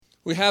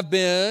We have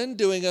been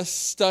doing a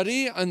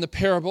study on the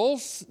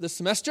parables this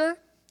semester,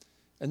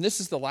 and this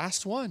is the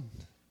last one.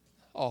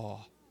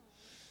 Oh,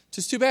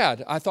 just too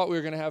bad. I thought we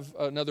were going to have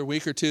another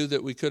week or two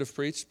that we could have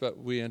preached, but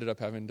we ended up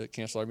having to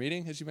cancel our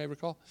meeting, as you may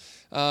recall.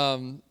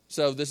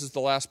 So this is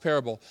the last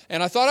parable.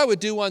 And I thought I would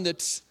do one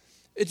it's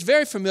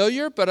very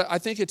familiar, but I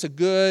think it's a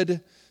good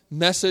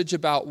message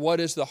about what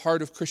is the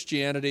heart of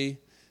Christianity.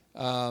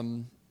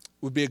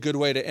 Would be a good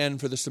way to end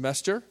for the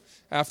semester.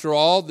 After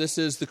all, this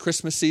is the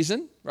Christmas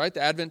season, right?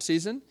 The Advent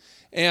season.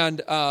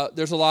 And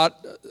there's a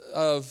lot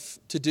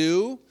to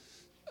do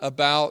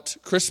about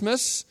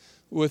Christmas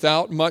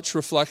without much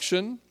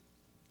reflection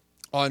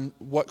on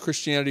what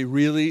Christianity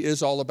really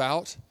is all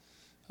about.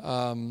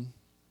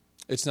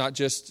 It's not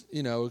just,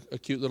 a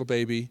cute little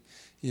baby,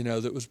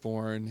 that was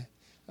born.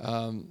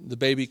 The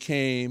baby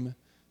came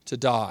to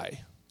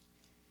die.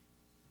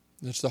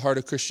 That's the heart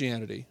of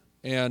Christianity.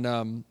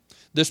 And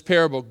this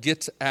parable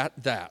gets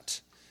at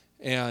that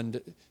and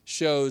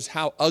shows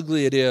how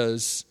ugly it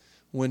is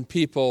when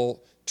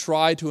people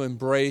try to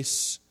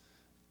embrace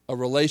a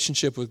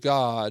relationship with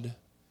God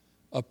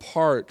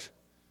apart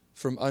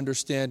from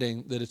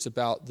understanding that it's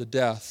about the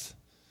death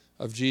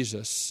of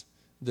Jesus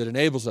that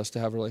enables us to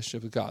have a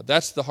relationship with God.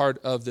 That's the heart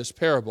of this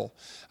parable.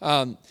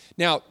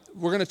 Now,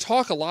 we're going to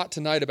talk a lot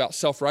tonight about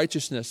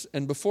self-righteousness,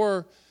 and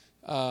before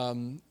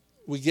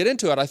we get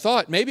into it, I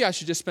thought maybe I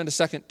should just spend a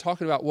second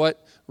talking about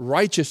what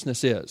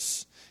righteousness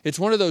is. It's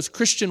one of those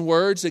Christian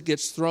words that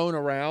gets thrown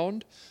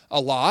around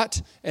a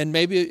lot, and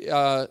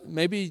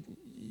maybe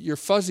you're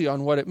fuzzy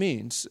on what it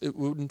means. It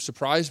wouldn't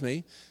surprise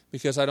me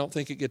because I don't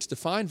think it gets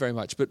defined very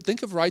much. But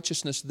think of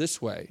righteousness this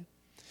way.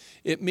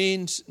 It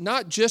means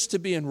not just to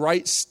be in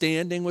right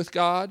standing with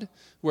God,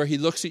 where He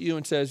looks at you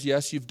and says,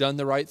 yes, you've done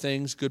the right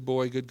things, good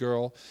boy, good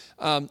girl.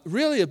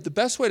 Really, the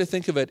best way to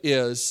think of it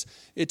is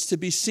it's to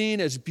be seen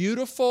as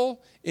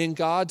beautiful in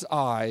God's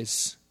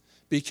eyes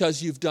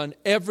because you've done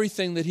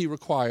everything that He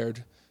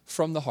required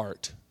from the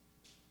heart.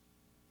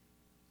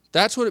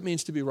 That's what it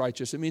means to be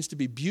righteous. It means to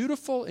be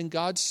beautiful in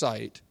God's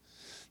sight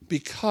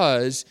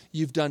because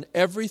you've done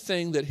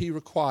everything that He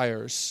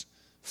requires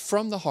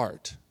from the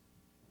heart.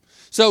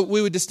 So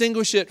we would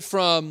distinguish it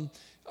from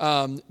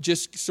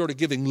just sort of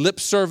giving lip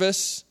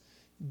service,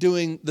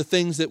 doing the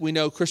things that we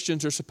know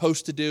Christians are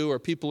supposed to do or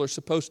people are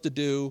supposed to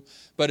do,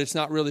 but it's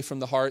not really from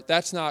the heart.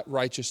 That's not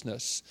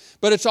righteousness.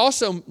 But it's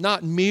also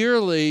not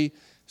merely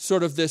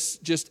sort of this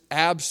just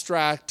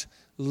abstract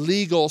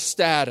legal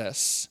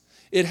status.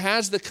 It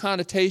has the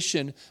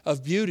connotation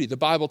of beauty. The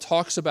Bible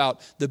talks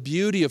about the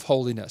beauty of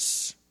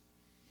holiness.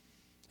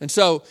 And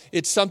so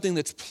it's something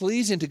that's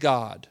pleasing to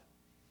God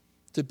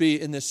to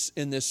be in this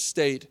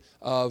state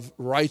of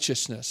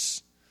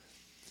righteousness.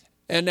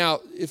 And now,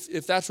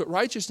 if that's what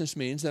righteousness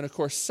means, then of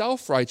course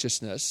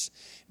self-righteousness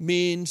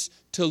means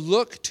to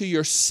look to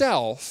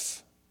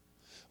yourself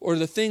or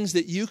the things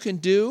that you can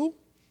do,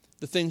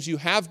 the things you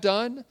have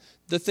done,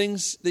 the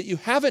things that you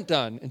haven't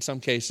done in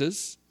some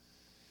cases,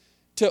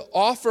 to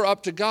offer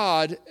up to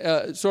God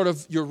sort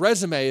of your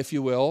resume, if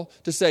you will,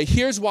 to say,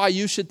 here's why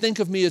you should think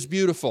of me as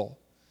beautiful,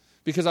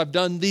 because I've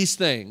done these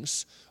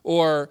things,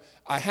 or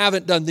I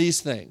haven't done these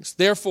things.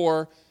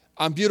 Therefore,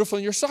 I'm beautiful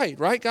in your sight,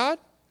 right, God?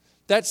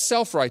 That's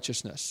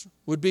self-righteousness,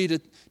 would be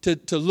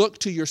to look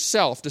to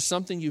yourself, to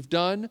something you've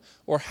done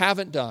or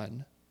haven't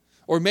done.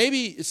 Or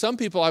maybe some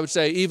people, I would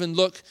say, even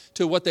look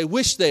to what they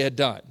wish they had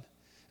done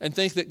and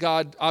think that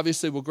God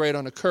obviously will grade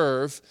on a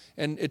curve,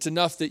 and it's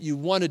enough that you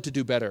wanted to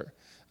do better.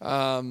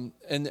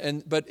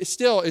 But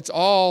it's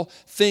all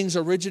things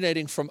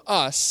originating from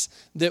us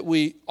that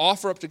we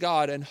offer up to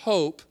God and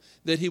hope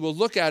that He will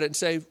look at it and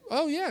say,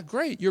 oh yeah,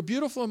 great, you're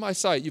beautiful in my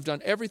sight. You've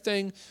done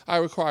everything I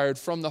required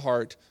from the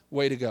heart.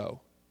 Way to go.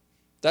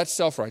 That's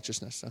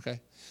self-righteousness, okay?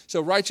 So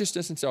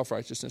righteousness and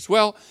self-righteousness.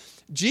 Well,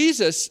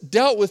 Jesus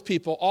dealt with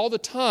people all the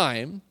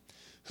time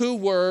who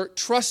were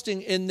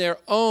trusting in their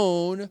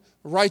own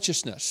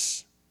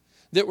righteousness,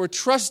 that were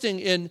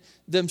trusting in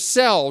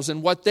themselves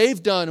and what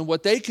they've done and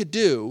what they could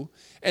do,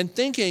 and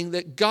thinking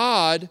that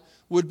God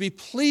would be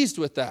pleased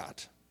with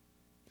that.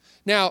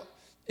 Now,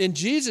 in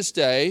Jesus'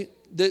 day,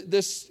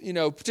 this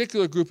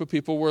particular group of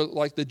people were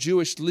like the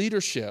Jewish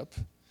leadership.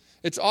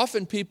 It's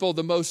often people,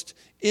 the most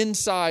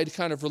inside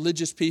kind of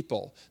religious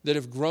people that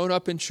have grown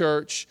up in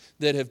church,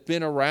 that have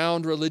been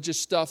around religious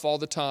stuff all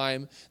the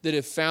time, that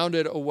have found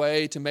it a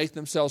way to make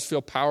themselves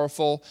feel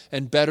powerful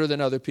and better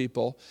than other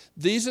people.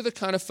 These are the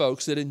kind of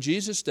folks that in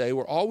Jesus' day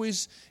were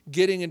always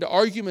getting into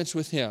arguments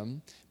with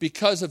Him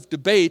because of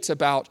debates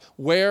about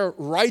where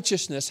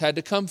righteousness had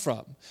to come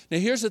from. Now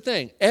here's the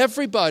thing.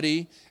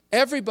 Everybody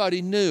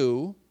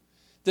knew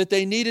that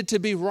they needed to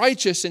be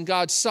righteous in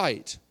God's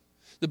sight.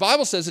 The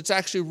Bible says it's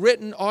actually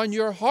written on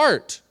your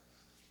heart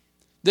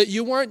that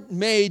you weren't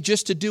made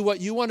just to do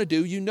what you want to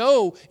do. You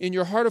know in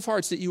your heart of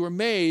hearts that you were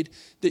made,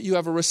 that you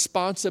have a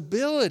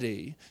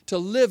responsibility to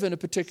live in a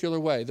particular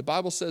way. The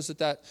Bible says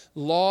that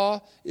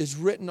law is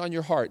written on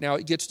your heart. Now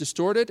it gets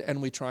distorted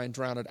and we try and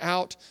drown it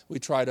out. We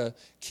try to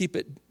keep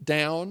it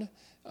down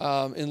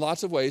in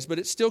lots of ways, but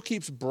it still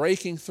keeps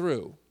breaking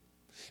through.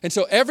 And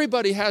so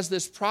everybody has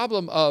this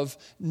problem of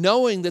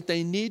knowing that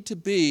they need to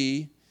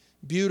be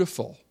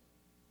beautiful.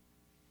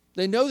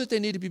 They know that they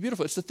need to be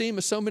beautiful. It's the theme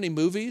of so many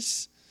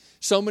movies,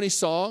 so many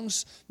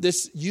songs,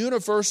 this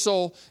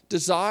universal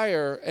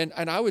desire, and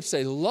I would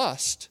say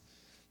lust,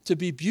 to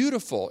be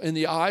beautiful in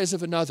the eyes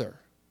of another.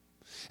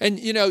 And,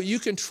 you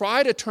can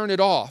try to turn it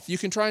off. You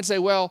can try and say,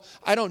 well,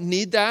 I don't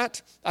need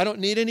that. I don't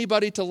need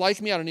anybody to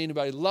like me. I don't need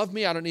anybody to love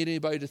me. I don't need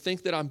anybody to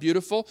think that I'm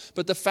beautiful.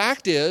 But the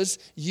fact is,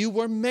 you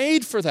were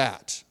made for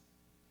that.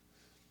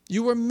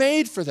 You were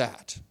made for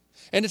that.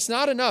 And it's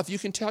not enough. You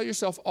can tell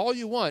yourself all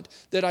you want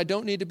that I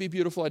don't need to be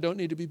beautiful, I don't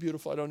need to be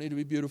beautiful, I don't need to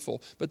be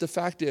beautiful. But the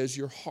fact is,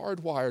 you're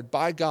hardwired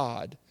by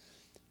God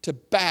to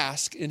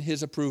bask in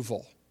his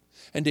approval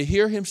and to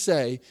hear him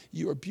say,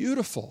 you are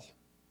beautiful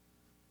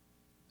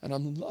and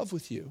I'm in love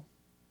with you.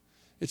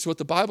 It's what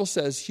the Bible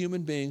says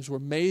human beings were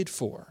made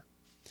for.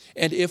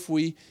 And if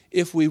we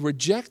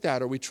reject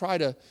that, or we try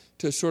to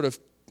sort of,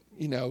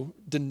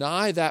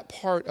 deny that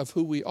part of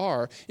who we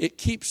are, it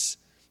keeps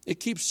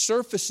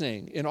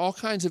surfacing in all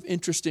kinds of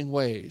interesting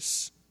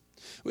ways.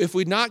 If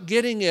we're not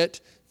getting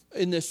it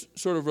in this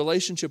sort of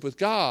relationship with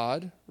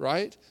God,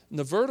 right, in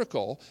the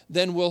vertical,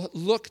 then we'll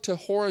look to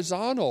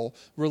horizontal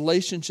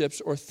relationships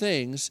or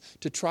things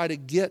to try to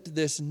get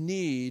this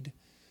need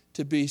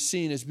to be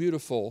seen as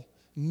beautiful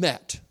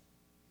met.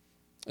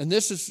 And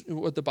this is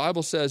what the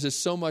Bible says is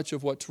so much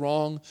of what's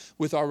wrong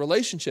with our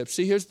relationships.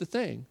 See, here's the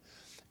thing.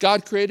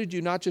 God created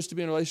you not just to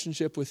be in a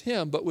relationship with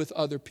him, but with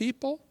other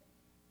people.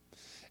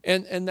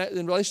 And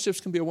relationships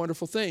can be a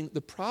wonderful thing.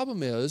 The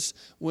problem is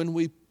when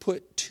we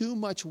put too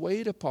much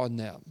weight upon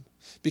them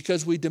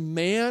because we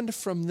demand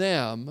from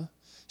them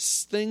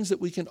things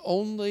that we can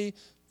only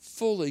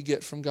fully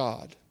get from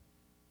God.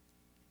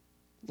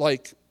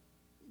 Like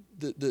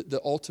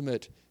the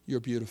ultimate, you're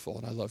beautiful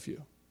and I love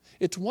you.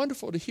 It's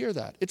wonderful to hear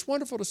that. It's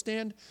wonderful to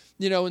stand,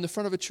 in the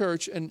front of a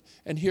church and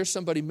hear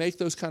somebody make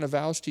those kind of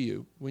vows to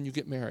you when you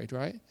get married,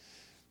 right?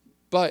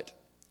 But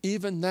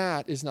even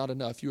that is not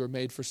enough. You are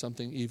made for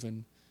something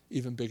even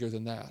bigger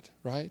than that,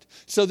 right?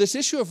 So this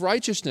issue of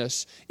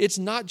righteousness, it's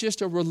not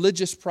just a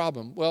religious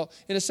problem. Well,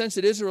 in a sense,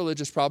 it is a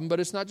religious problem, but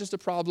it's not just a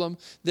problem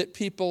that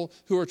people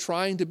who are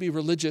trying to be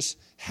religious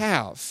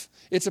have.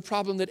 It's a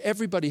problem that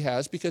everybody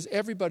has because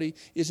everybody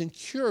is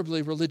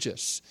incurably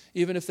religious,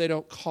 even if they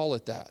don't call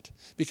it that.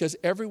 Because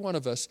every one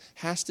of us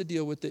has to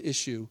deal with the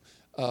issue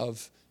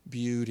of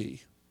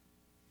beauty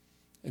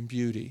and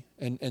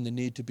the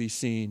need to be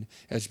seen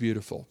as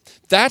beautiful.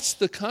 That's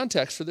the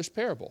context for this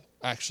parable,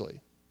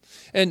 actually.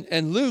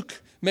 And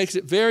Luke makes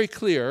it very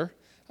clear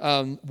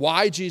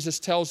why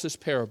Jesus tells this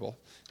parable.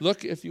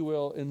 Look, if you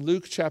will, in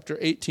Luke chapter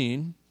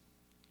 18,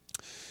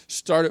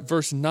 start at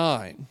verse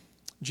 9.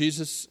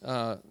 Jesus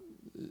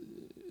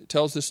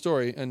tells this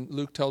story, and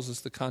Luke tells us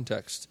the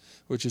context,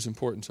 which is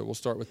important, so we'll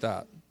start with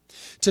that.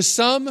 To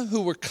some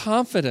who were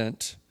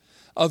confident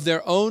of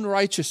their own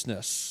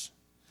righteousness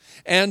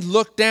and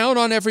looked down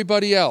on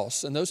everybody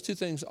else, and those two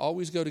things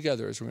always go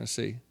together, as we're going to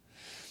see.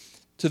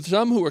 To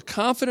some who were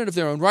confident of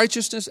their own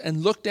righteousness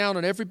and looked down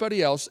on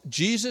everybody else,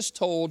 Jesus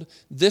told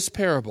this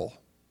parable.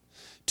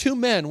 2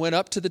 men went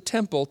up to the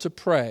temple to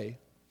pray,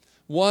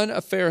 one a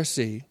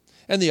Pharisee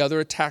and the other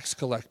a tax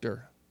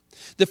collector.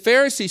 The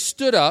Pharisee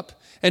stood up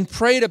and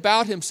prayed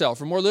about himself,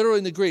 or more literally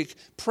in the Greek,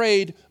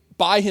 prayed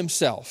by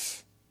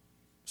himself,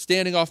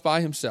 standing off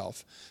by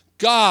himself.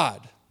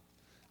 God,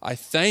 I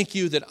thank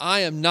you that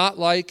I am not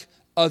like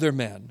other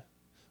men,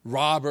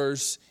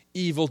 robbers,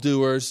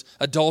 evildoers,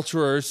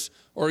 adulterers,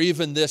 or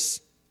even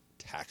this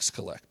tax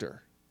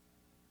collector.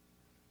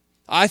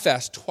 I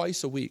fast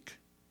twice a week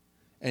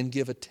and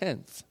give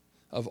 1/10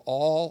 of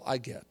all I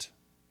get.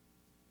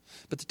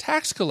 But the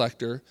tax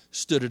collector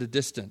stood at a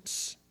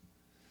distance.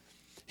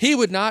 He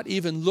would not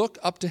even look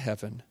up to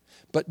heaven,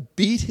 but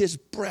beat his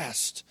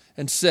breast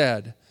and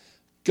said,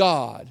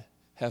 God,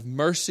 have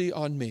mercy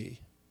on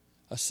me,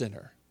 a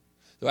sinner.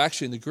 Though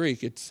actually in the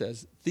Greek it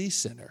says the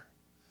sinner.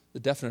 The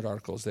definite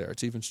article is there.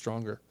 It's even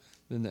stronger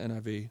than the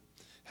NIV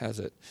has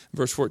it.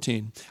 Verse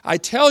 14, I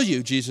tell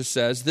you, Jesus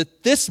says,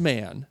 that this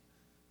man,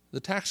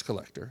 the tax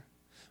collector,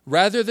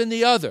 rather than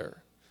the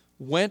other,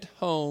 went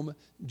home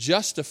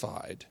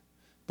justified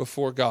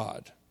before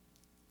God.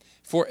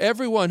 For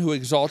everyone who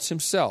exalts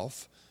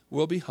himself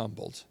will be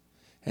humbled,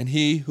 and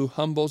he who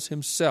humbles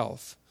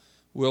himself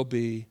will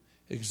be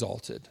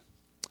exalted.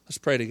 Let's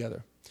pray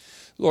together.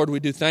 Lord, we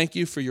do thank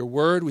you for your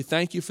word. We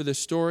thank you for this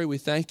story. We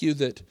thank you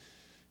that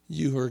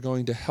you are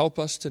going to help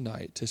us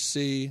tonight to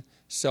see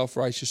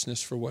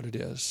self-righteousness for what it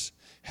is.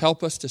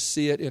 Help us to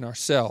see it in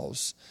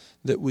ourselves,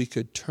 that we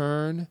could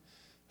turn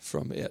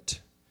from it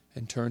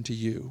and turn to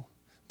you,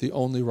 the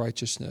only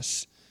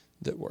righteousness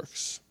that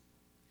works,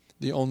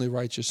 the only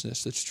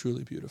righteousness that's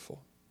truly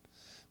beautiful.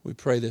 We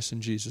pray this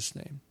in Jesus'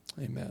 name.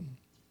 Amen.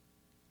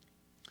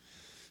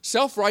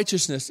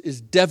 Self-righteousness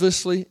is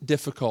devilishly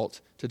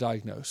difficult to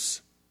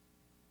diagnose.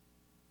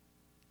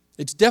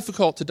 It's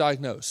difficult to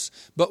diagnose.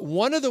 But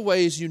one of the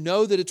ways you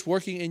know that it's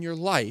working in your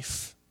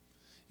life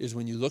is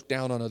when you look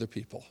down on other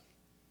people.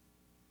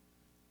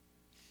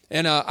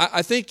 And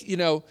I think,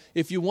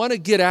 if you want to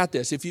get at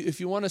this, if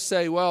you want to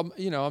say, well,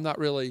 I'm not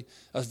really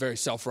a very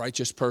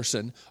self-righteous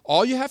person,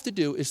 all you have to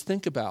do is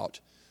think about,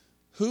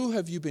 who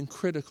have you been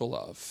critical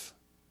of?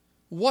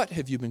 What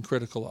have you been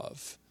critical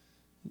of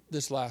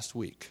this last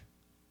week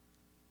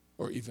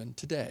or even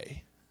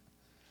today?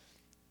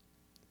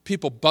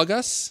 People bug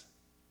us.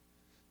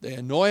 They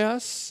annoy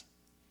us.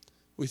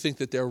 We think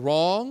that they're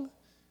wrong.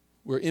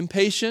 We're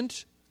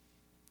impatient.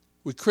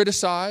 We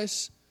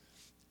criticize.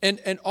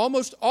 And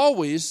almost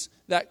always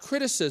that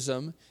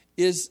criticism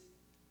is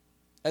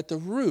at the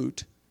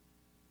root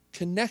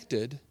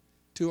connected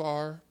to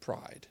our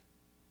pride.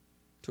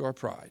 To our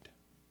pride.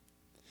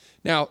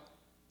 Now,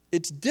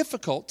 it's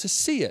difficult to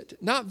see it.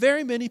 Not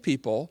very many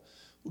people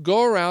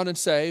go around and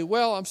say,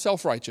 well, I'm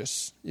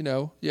self-righteous.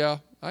 Yeah,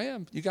 I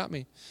am. You got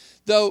me.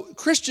 Though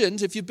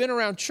Christians, if you've been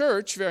around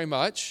church very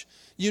much,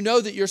 you know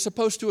that you're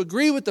supposed to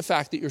agree with the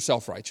fact that you're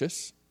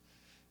self-righteous,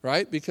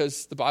 right?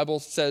 Because the Bible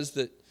says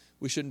that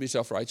we shouldn't be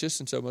self-righteous,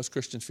 and so most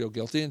Christians feel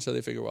guilty, and so they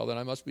figure, well, then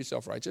I must be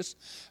self-righteous.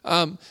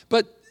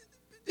 But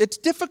it's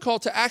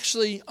difficult to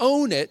actually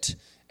own it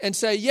and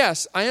say,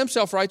 yes, I am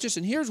self-righteous,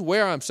 and here's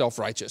where I'm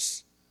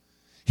self-righteous.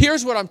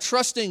 Here's what I'm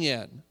trusting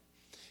in.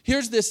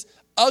 Here's this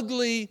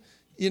ugly,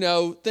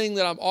 thing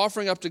that I'm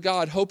offering up to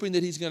God, hoping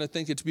that he's going to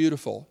think it's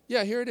beautiful.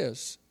 Yeah, here it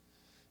is.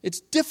 It's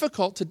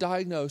difficult to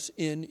diagnose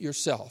in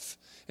yourself.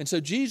 And so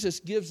Jesus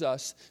gives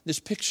us this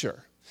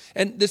picture.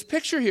 And this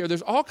picture here,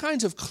 there's all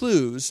kinds of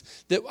clues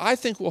that I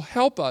think will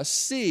help us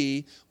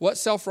see what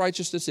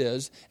self-righteousness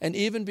is and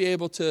even be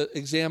able to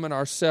examine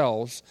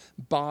ourselves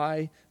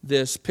by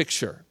this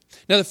picture.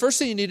 Now, the first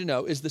thing you need to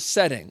know is the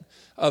setting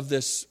of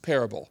this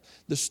parable.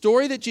 The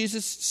story that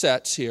Jesus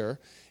sets here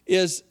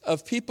is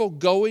of people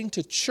going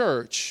to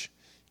church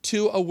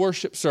to a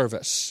worship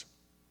service.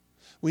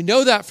 We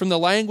know that from the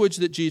language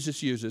that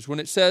Jesus uses. When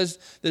it says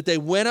that they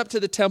went up to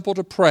the temple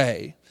to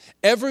pray,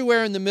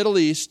 everywhere in the Middle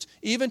East,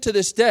 even to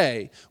this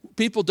day,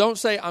 people don't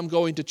say, I'm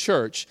going to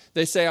church.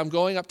 They say, I'm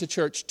going up to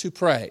church to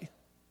pray.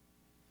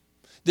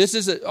 This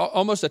is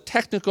almost a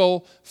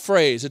technical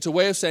phrase. It's a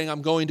way of saying,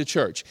 I'm going to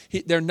church.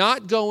 They're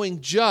not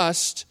going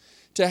just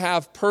to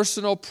have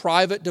personal,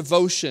 private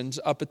devotions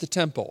up at the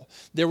temple.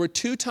 There were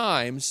 2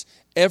 times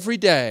every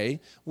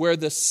day where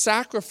the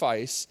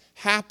sacrifice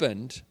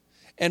happened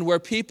and where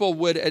people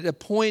would, at a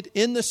point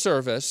in the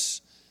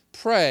service,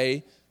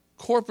 pray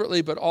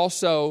corporately but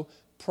also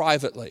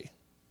privately.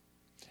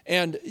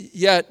 And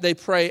yet they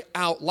pray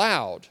out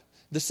loud.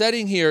 The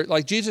setting here,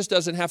 like Jesus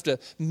doesn't have to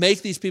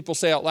make these people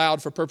say out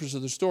loud for purpose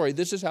of the story.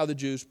 This is how the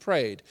Jews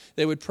prayed.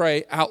 They would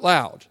pray out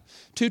loud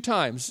 2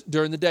 times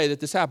during the day that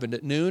this happened,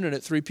 at noon and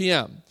at 3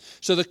 p.m.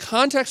 So the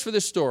context for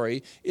this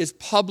story is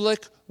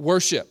public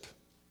worship.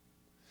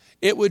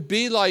 It would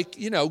be like,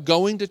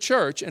 going to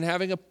church and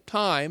having a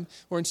time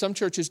where, in some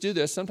churches do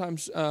this.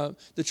 Sometimes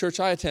the church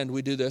I attend,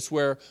 we do this,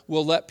 where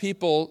we'll let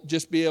people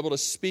just be able to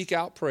speak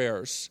out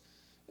prayers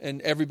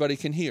and everybody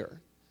can hear.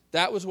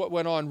 That was what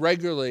went on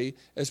regularly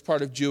as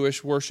part of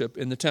Jewish worship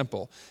in the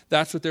temple.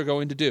 That's what they're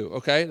going to do,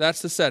 okay?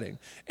 That's the setting.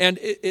 And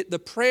the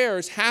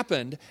prayers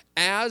happened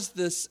as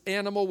this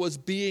animal was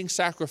being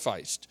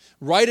sacrificed.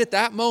 Right at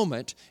that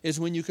moment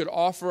is when you could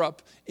offer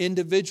up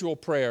individual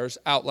prayers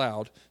out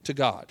loud to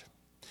God.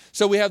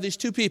 So we have these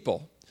 2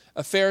 people,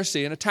 a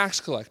Pharisee and a tax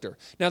collector.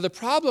 Now, the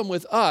problem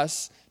with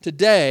us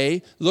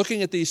today,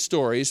 looking at these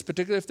stories,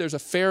 particularly if there's a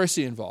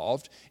Pharisee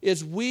involved,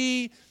 is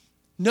we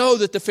know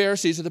that the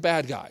Pharisees are the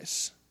bad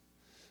guys.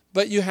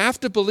 But you have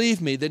to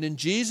believe me that in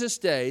Jesus'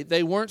 day,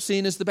 they weren't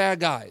seen as the bad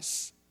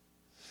guys.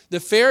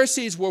 The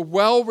Pharisees were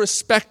well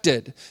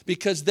respected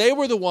because they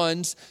were the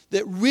ones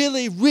that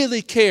really,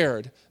 really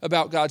cared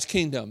about God's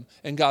kingdom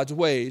and God's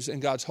ways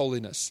and God's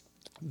holiness.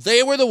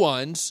 They were the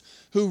ones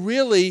who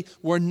really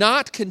were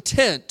not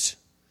content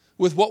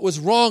with what was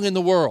wrong in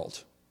the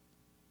world.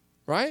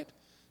 Right?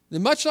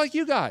 Much like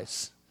you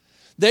guys.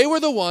 They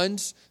were the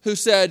ones who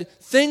said,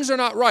 things are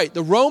not right.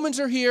 The Romans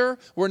are here.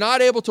 We're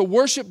not able to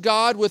worship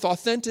God with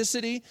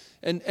authenticity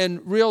and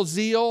real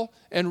zeal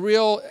and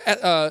real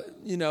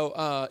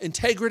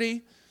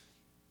integrity.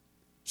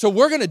 So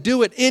we're going to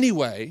do it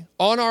anyway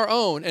on our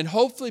own and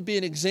hopefully be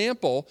an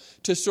example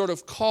to sort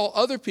of call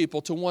other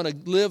people to want to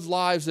live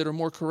lives that are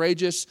more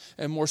courageous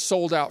and more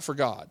sold out for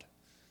God.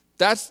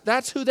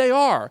 That's who they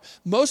are.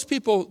 Most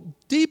people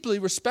deeply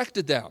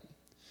respected them.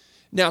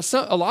 Now,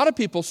 a lot of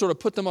people sort of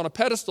put them on a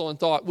pedestal and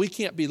thought, we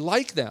can't be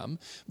like them,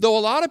 though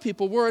a lot of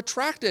people were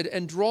attracted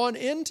and drawn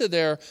into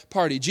their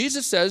party.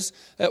 Jesus says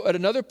at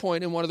another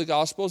point in one of the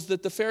Gospels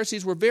that the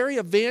Pharisees were very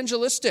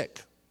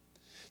evangelistic,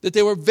 that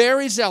they were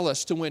very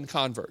zealous to win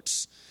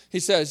converts. He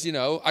says,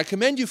 I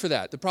commend you for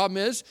that. The problem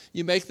is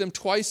you make them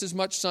twice as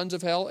much sons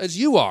of hell as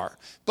you are.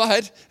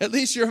 But at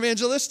least you're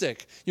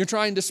evangelistic. You're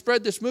trying to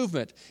spread this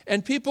movement.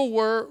 And people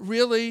were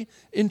really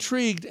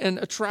intrigued and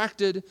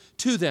attracted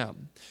to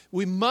them.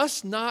 We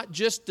must not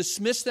just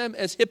dismiss them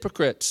as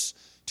hypocrites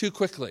too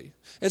quickly.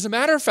 As a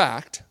matter of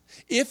fact,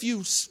 if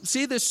you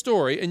see this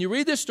story and you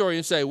read this story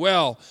and say,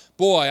 well,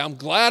 boy, I'm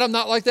glad I'm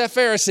not like that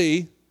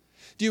Pharisee,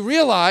 do you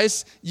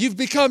realize you've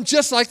become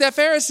just like that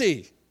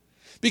Pharisee?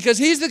 Because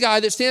he's the guy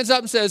that stands up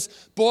and says,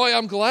 boy,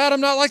 I'm glad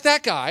I'm not like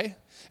that guy.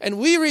 And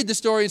we read the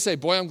story and say,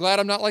 boy, I'm glad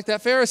I'm not like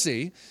that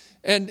Pharisee.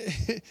 And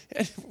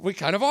we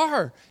kind of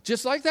are,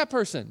 just like that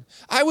person.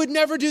 I would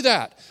never do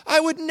that. I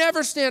would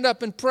never stand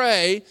up and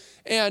pray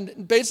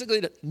and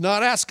basically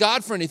not ask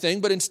God for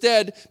anything, but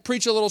instead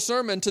preach a little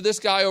sermon to this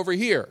guy over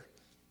here.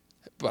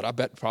 But I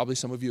bet probably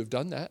some of you have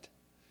done that.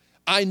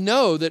 I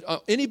know that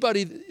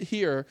anybody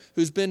here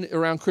who's been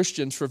around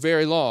Christians for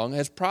very long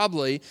has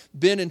probably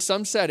been in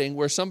some setting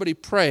where somebody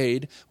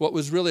prayed what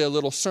was really a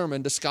little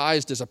sermon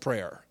disguised as a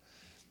prayer.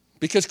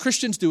 Because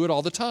Christians do it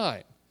all the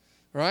time,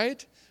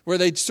 right? Where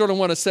they sort of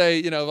want to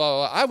say,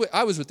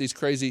 I was with these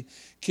crazy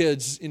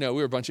kids, we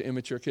were a bunch of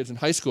immature kids in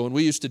high school, and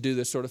we used to do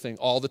this sort of thing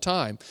all the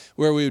time,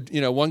 where we would,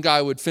 one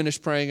guy would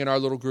finish praying in our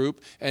little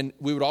group, and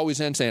we would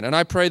always end saying, and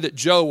I pray that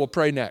Joe will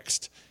pray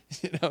next,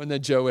 and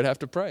then Joe would have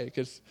to pray,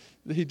 because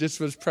he just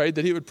was prayed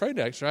that he would pray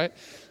next, right?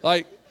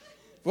 Like,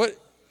 what?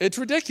 It's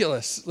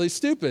ridiculously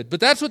stupid, but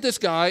that's what this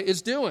guy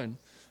is doing.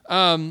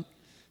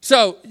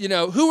 So,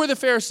 who are the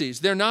Pharisees?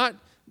 They're not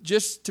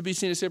just to be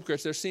seen as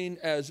hypocrites. They're seen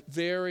as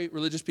very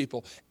religious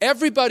people.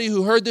 Everybody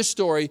who heard this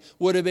story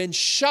would have been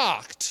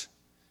shocked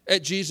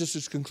at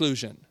Jesus'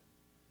 conclusion.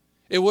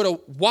 It would have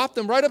whopped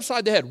them right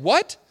upside the head.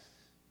 What?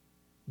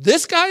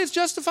 This guy is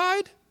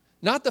justified?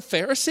 Not the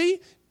Pharisee?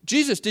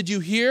 Jesus, did you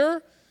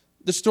hear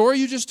the story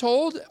you just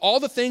told?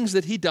 All the things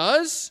that he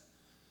does?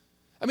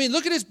 I mean,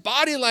 look at his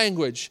body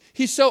language.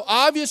 He's so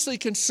obviously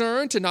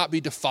concerned to not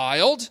be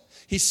defiled.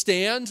 He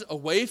stands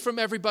away from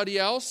everybody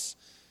else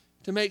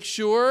to make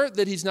sure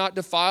that he's not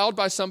defiled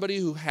by somebody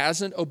who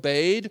hasn't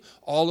obeyed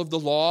all of the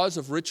laws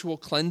of ritual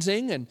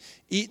cleansing and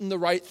eaten the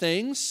right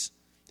things.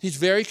 He's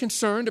very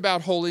concerned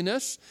about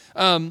holiness.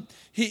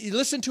 He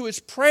listened to his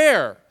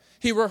prayer.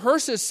 He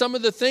rehearses some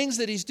of the things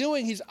that he's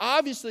doing. He's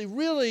obviously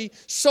really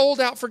sold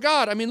out for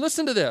God. I mean,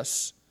 listen to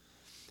this.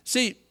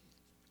 See,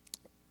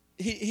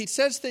 he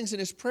says things in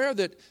his prayer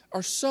that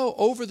are so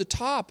over the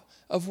top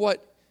of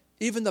what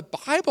even the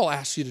Bible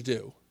asks you to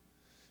do.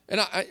 And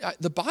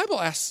the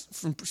Bible asks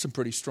for some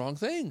pretty strong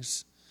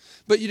things.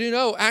 But you do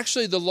know,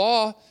 actually the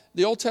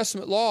Old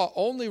Testament law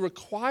only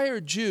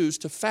required Jews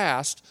to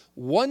fast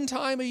one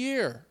time a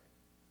year.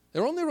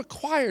 They're only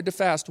required to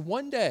fast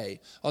one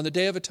day on the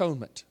Day of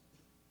Atonement.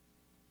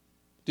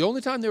 The only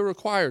time they were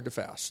required to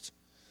fast.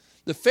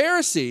 The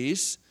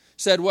Pharisees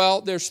said, well,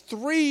 there's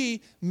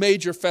 3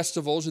 major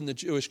festivals in the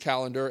Jewish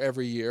calendar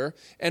every year,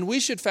 and we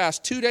should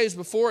fast 2 days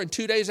before and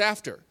 2 days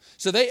after.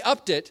 So they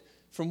upped it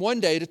from 1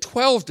 day to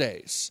 12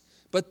 days.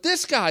 But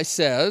this guy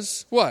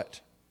says,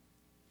 what?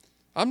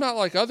 I'm not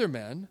like other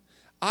men.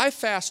 I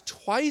fast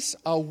twice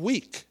a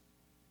week.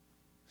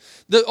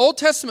 The Old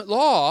Testament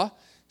law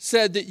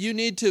said that you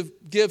need to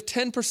give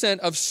 10%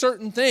 of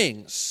certain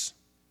things.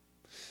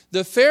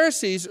 The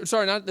Pharisees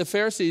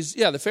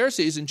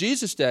in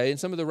Jesus' day and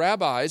some of the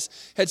rabbis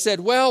had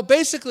said, well,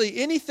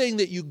 basically anything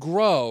that you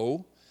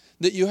grow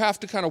that you have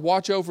to kind of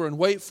watch over and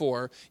wait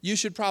for, you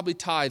should probably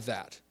tithe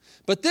that.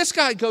 But this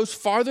guy goes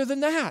farther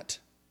than that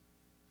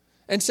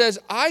and says,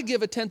 I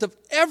give 1/10 of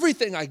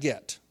everything I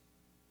get.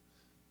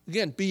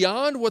 Again,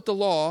 beyond what the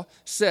law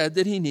said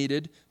that he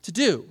needed to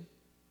do.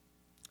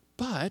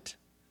 But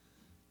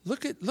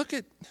look at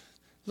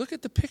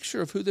the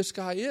picture of who this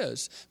guy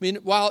is. I mean,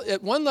 while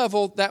at one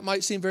level that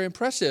might seem very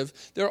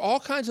impressive, there are all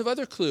kinds of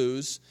other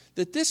clues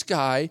that this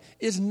guy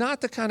is not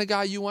the kind of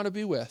guy you want to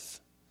be with.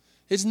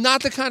 He's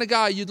not the kind of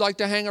guy you'd like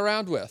to hang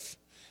around with.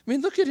 I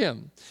mean, look at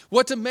him.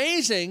 What's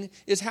amazing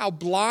is how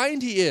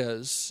blind he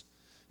is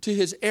to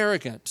his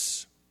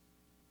arrogance.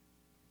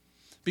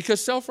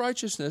 Because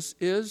self-righteousness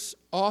is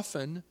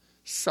often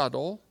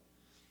subtle,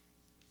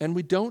 and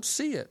we don't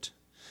see it.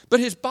 But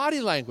his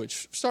body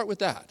language, start with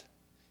that.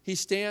 He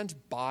stands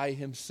by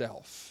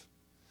himself.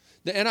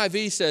 The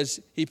NIV says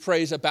he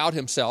prays about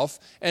himself,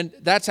 and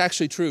that's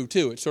actually true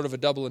too. It's sort of a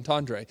double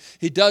entendre.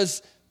 He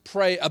does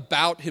pray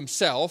about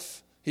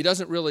himself. He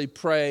doesn't really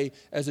pray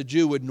as a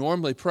Jew would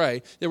normally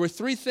pray. There were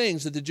 3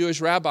 things that the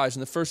Jewish rabbis in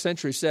the first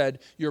century said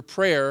your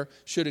prayer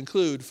should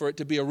include for it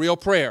to be a real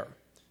prayer.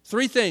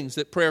 3 things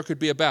that prayer could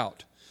be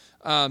about.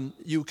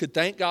 You could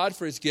thank God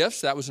for his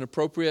gifts. That was an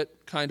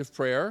appropriate kind of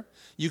prayer.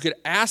 You could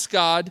ask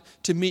God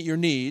to meet your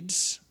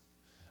needs.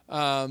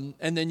 And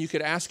then you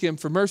could ask him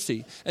for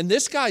mercy. And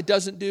this guy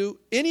doesn't do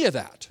any of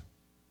that.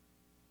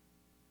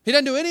 He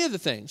doesn't do any of the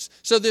things.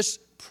 So this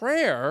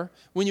prayer,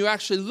 when you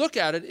actually look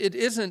at it, it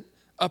isn't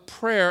a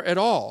prayer at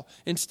all.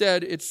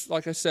 Instead, it's,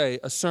 like I say,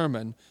 a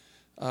sermon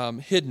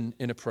hidden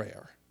in a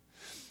prayer.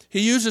 He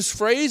uses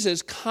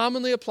phrases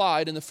commonly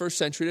applied in the first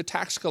century to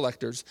tax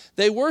collectors.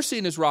 They were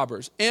seen as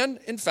robbers, and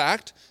in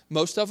fact,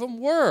 most of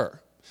them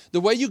were. The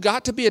way you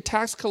got to be a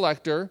tax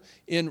collector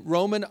in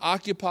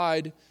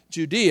Roman-occupied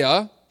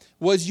Judea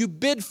was you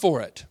bid for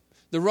it.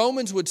 The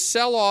Romans would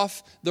sell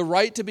off the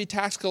right to be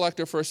tax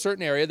collector for a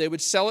certain area. They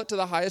would sell it to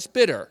the highest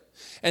bidder.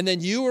 And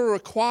then you were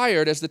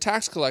required as the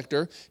tax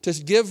collector to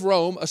give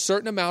Rome a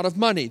certain amount of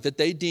money that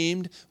they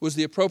deemed was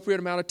the appropriate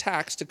amount of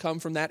tax to come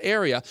from that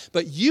area.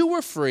 But you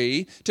were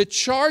free to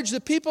charge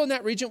the people in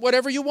that region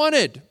whatever you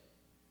wanted.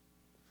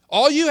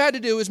 All you had to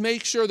do was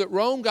make sure that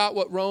Rome got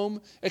what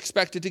Rome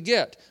expected to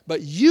get.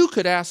 But you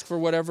could ask for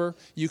whatever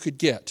you could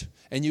get.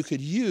 And you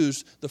could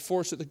use the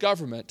force of the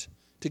government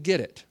to get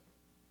it.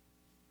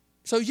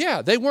 So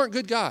yeah, they weren't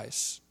good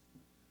guys.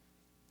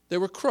 They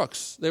were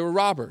crooks. They were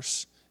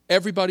robbers.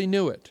 Everybody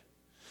knew it.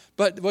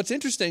 But what's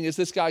interesting is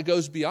this guy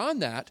goes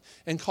beyond that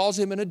and calls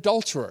him an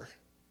adulterer.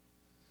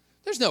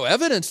 There's no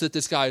evidence that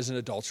this guy is an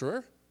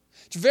adulterer.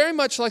 It's very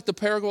much like the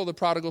parable of the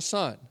prodigal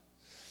son.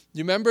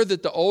 You remember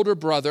that the older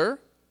brother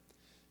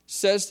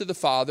says to the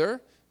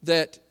father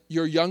that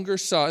the younger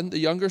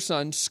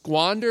son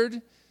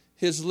squandered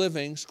his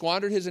living,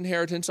 squandered his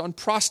inheritance on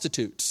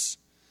prostitutes.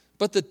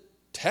 But the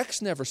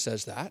text never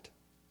says that.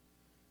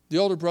 The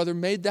older brother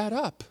made that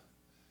up,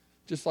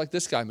 just like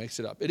this guy makes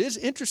it up. It is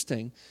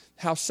interesting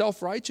how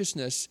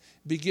self-righteousness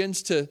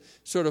begins to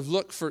sort of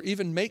look for,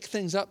 even make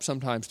things up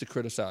sometimes to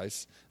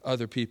criticize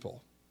other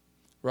people,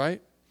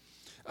 right?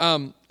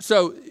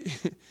 So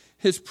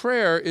his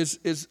prayer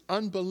is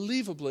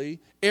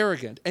unbelievably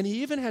arrogant. And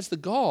he even has the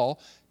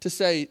gall to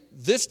say,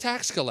 this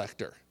tax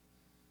collector,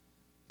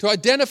 to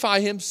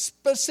identify him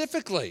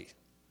specifically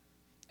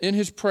in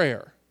his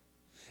prayer.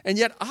 And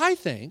yet I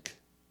think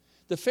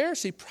the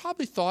Pharisee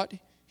probably thought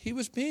he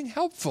was being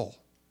helpful.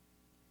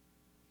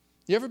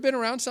 You ever been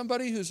around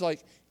somebody who's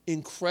like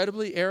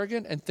incredibly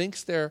arrogant and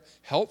thinks they're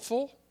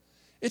helpful?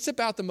 It's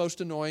about the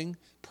most annoying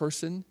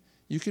person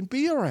you can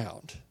be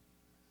around.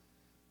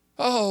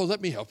 Oh,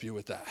 let me help you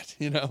with that,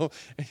 And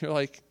you're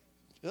like,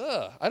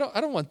 ugh, I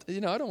don't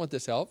want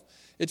this help.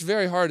 It's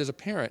very hard as a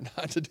parent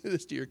not to do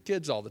this to your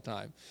kids all the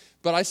time.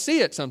 But I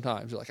see it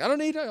sometimes. You're like, I don't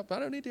need help. I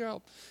don't need your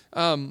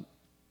help.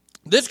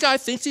 This guy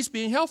thinks he's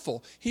being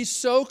helpful. He's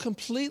so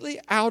completely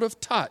out of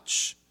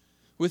touch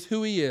with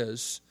who he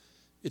is,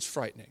 it's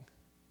frightening.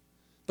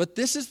 But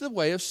this is the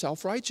way of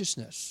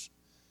self-righteousness.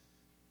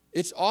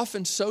 It's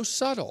often so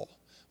subtle.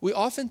 We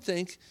often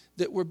think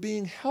that we're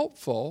being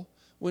helpful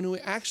when we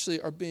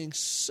actually are being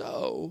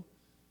so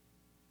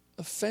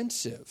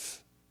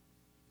offensive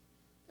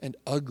and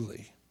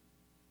ugly.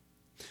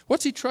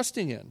 What's he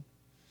trusting in?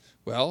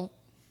 Well,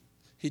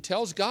 he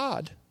tells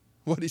God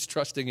what he's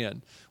trusting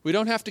in. We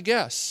don't have to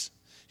guess.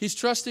 He's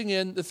trusting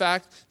in the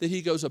fact that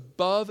he goes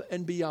above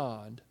and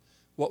beyond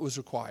what was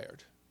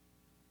required.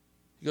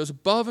 He goes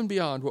above and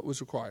beyond what was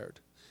required.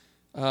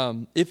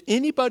 If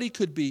anybody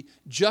could be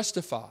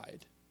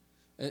justified,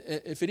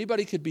 if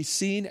anybody could be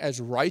seen as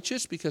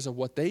righteous because of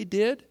what they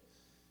did,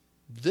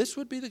 this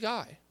would be the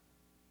guy.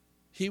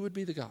 He would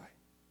be the guy.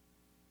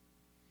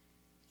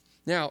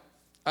 Now,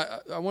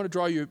 I want to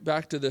draw you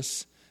back to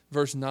this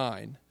verse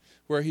 9,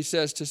 where he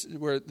says,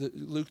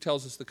 Luke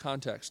tells us the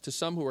context, to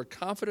some who are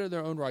confident of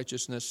their own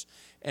righteousness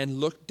and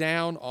look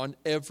down on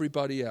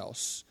everybody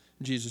else.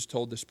 Jesus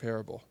told this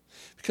parable.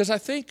 Because I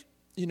think,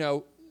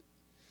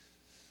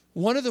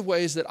 one of the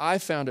ways that I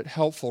found it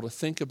helpful to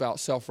think about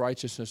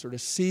self-righteousness or to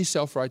see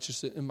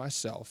self-righteousness in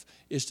myself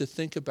is to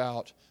think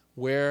about,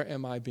 where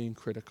am I being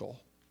critical?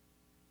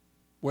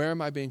 Where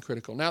am I being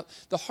critical? Now,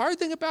 the hard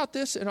thing about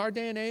this in our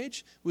day and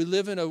age, we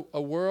live in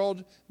a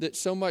world that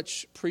so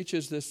much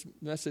preaches this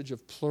message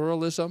of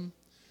pluralism,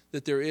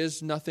 that there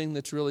is nothing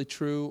that's really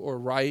true or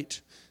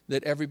right,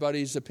 that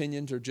everybody's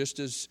opinions are just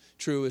as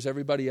true as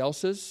everybody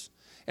else's.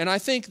 And I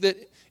think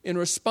that in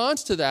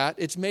response to that,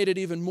 it's made it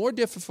even more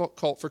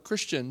difficult for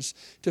Christians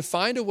to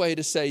find a way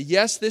to say,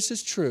 yes, this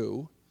is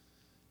true,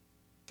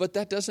 but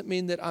that doesn't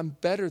mean that I'm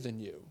better than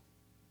you.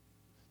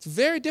 It's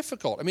very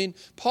difficult. I mean,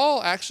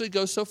 Paul actually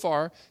goes so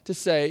far to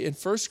say in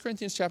 1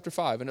 Corinthians chapter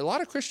 5, and a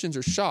lot of Christians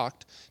are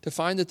shocked to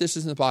find that this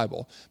is in the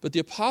Bible, but the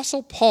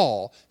Apostle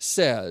Paul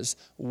says,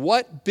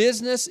 what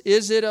business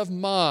is it of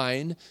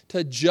mine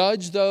to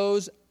judge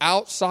those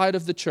outside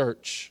of the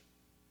church?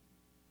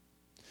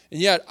 And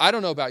yet, I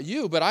don't know about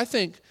you, but I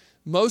think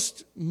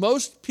most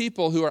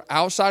people who are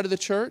outside of the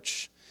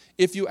church,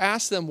 if you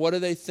ask them what do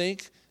they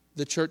think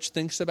the church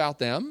thinks about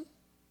them,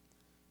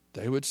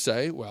 they would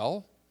say,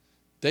 well,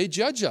 they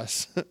judge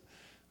us,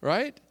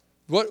 right?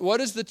 What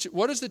does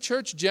the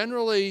church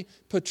generally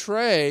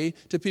portray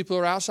to people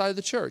who are outside of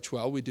the church?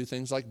 Well, we do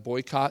things like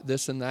boycott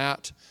this and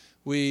that.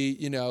 We,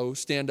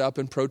 stand up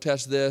and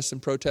protest this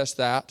and protest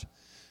that.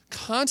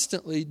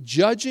 Constantly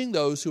judging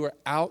those who are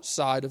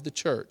outside of the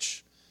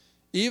church.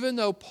 Even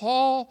though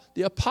Paul,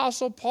 the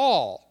Apostle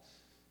Paul,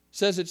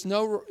 says it's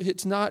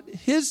not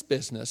his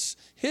business,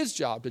 his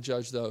job to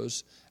judge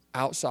those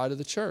outside of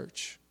the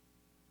church.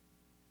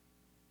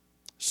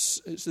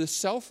 The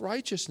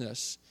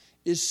self-righteousness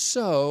is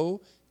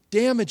so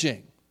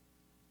damaging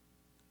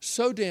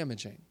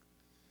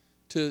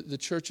to the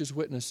church's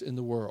witness in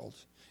the world.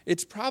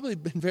 It's probably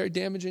been very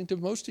damaging to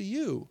most of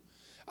you.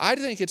 I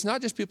think it's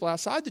not just people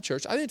outside the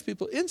church. I think it's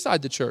people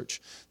inside the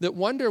church that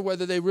wonder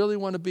whether they really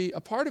want to be a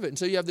part of it. And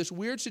so you have this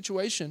weird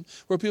situation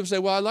where people say,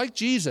 well, I like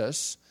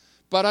Jesus,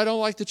 but I don't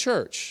like the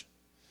church.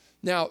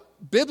 Now,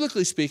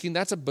 biblically speaking,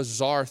 that's a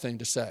bizarre thing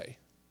to say.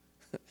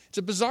 It's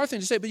a bizarre thing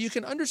to say, but you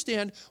can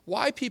understand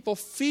why people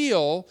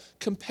feel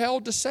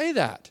compelled to say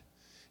that.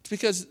 It's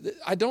because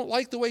I don't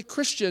like the way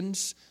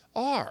Christians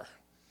are.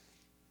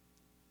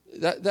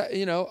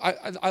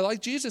 I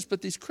like Jesus,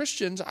 but these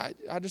Christians,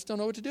 I just don't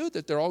know what to do with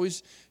it. They're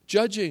always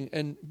judging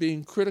and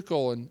being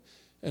critical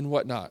and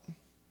whatnot.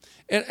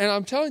 And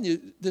I'm telling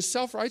you, this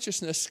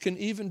self-righteousness can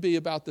even be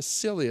about the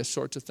silliest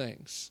sorts of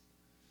things.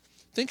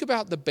 Think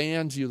about the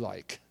bands you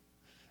like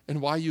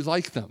and why you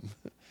like them.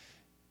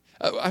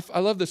 I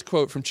love this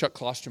quote from Chuck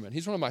Klosterman.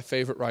 He's one of my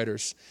favorite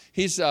writers.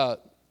 He's, I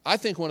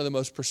think, one of the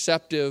most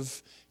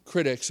perceptive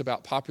critics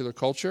about popular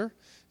culture,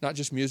 not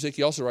just music.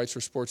 He also writes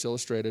for Sports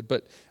Illustrated.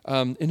 But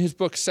in his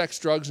book, Sex,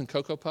 Drugs, and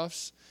Cocoa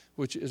Puffs,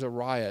 which is a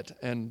riot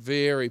and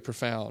very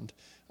profound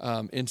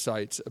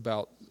insights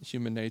about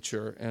human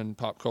nature and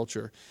pop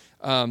culture,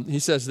 he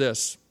says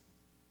this: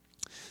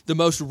 the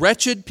most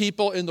wretched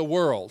people in the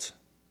world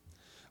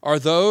are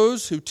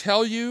those who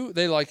tell you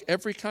they like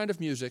every kind of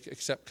music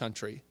except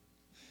country.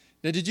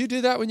 Now, did you do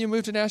that when you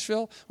moved to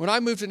Nashville? When I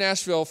moved to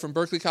Nashville from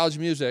Berklee College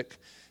of Music,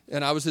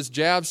 and I was this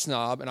jazz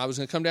snob, and I was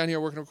going to come down here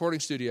and work in a recording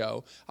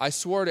studio, I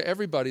swore to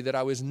everybody that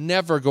I was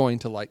never going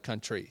to like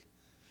country,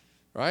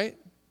 right?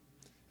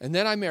 And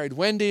then I married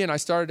Wendy, and I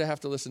started to have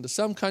to listen to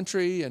some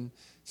country, and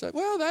said,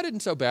 well, that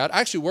isn't so bad.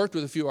 I actually worked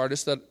with a few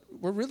artists that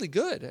were really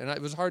good, and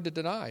it was hard to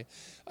deny.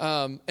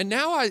 And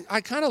now I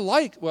kind of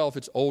like, well, if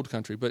it's old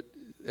country, but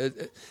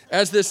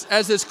as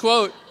the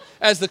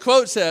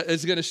quote says,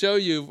 is going to show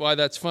you why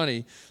that's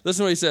funny.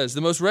 Listen to what he says.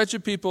 The most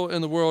wretched people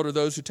in the world are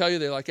those who tell you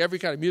they like every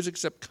kind of music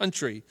except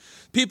country.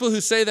 People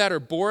who say that are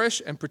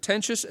boorish and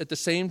pretentious at the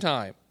same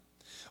time.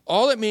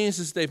 All it means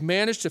is they've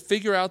managed to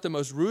figure out the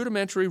most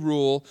rudimentary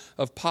rule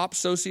of pop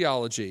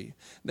sociology.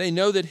 They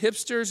know that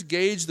hipsters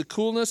gauge the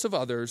coolness of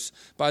others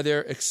by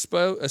their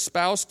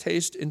espoused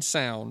taste in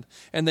sound,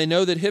 and they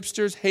know that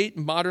hipsters hate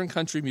modern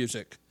country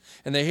music.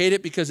 And they hate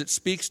it because it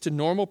speaks to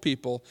normal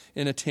people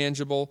in a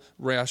tangible,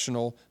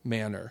 rational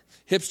manner.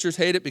 Hipsters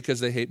hate it because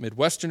they hate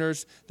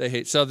Midwesterners, they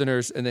hate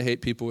Southerners, and they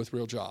hate people with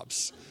real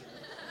jobs.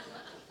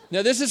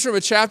 Now, this is from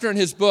a chapter in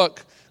his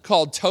book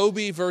called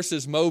Toby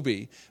versus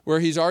Moby,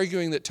 where he's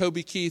arguing that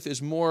Toby Keith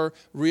is more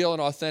real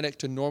and authentic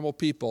to normal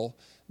people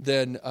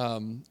than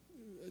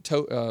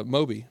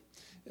Moby.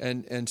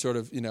 And sort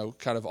of,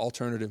 kind of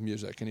alternative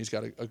music. And he's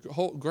got a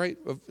whole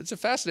it's a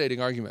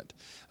fascinating argument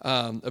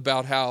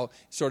about how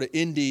sort of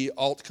indie,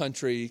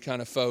 alt-country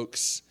kind of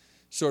folks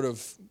sort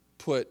of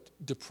put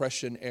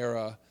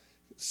Depression-era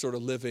sort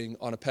of living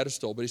on a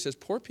pedestal. But he says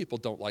poor people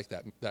don't like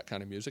that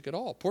kind of music at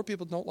all. Poor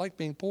people don't like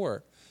being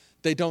poor.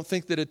 They don't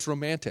think that it's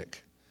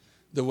romantic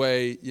the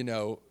way,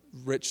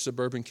 rich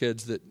suburban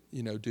kids that,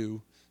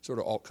 do sort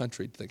of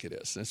alt-country think it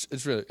is.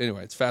 It's really,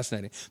 anyway, it's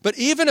fascinating. But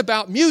even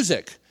about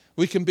music,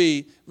 we can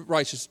be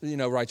righteous,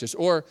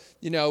 or,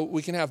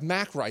 we can have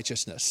Mac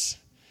righteousness,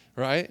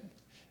 right?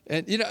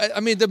 And,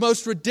 the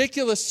most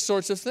ridiculous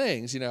sorts of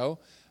things,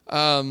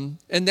 and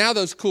now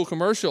those cool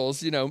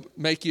commercials,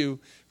 make you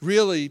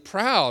really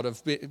proud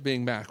of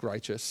being Mac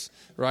righteous,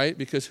 right?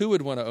 Because who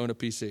would want to own a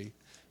PC?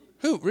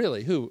 Who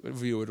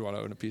of you would want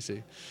to own a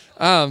PC?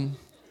 All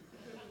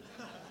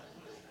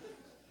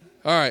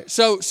right,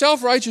 so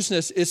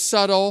self-righteousness is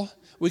subtle.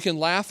 We can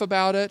laugh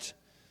about it,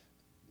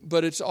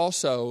 but it's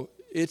also...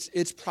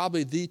 It's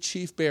probably the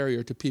chief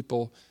barrier to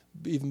people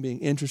even being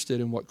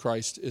interested in what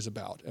Christ is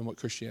about and what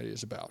Christianity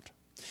is about.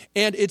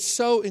 And it's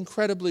so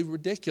incredibly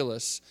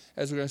ridiculous,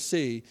 as we're going to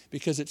see,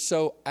 because it's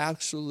so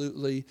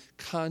absolutely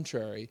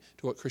contrary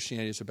to what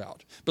Christianity is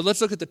about. But let's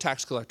look at the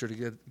tax collector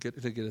to get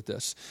at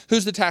this.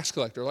 Who's the tax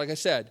collector? Like I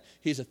said,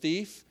 he's a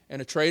thief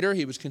and a traitor.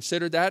 He was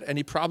considered that, and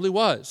he probably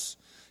was.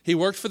 He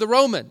worked for the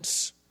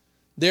Romans.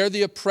 They're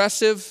the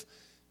oppressive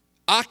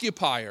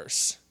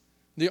occupiers.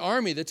 The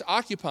army that's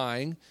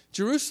occupying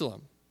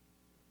Jerusalem.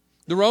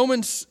 The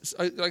Romans,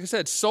 like I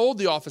said, sold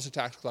the office of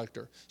tax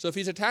collector. So if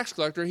he's a tax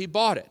collector, he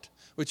bought it,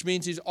 which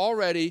means he's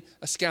already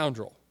a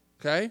scoundrel,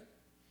 okay?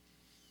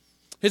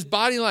 His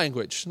body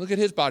language, look at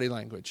his body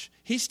language.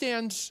 He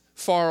stands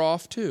far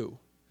off too.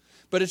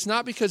 But it's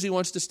not because he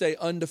wants to stay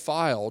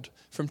undefiled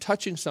from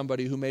touching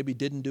somebody who maybe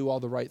didn't do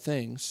all the right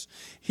things.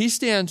 He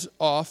stands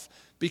off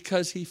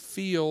because he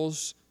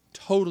feels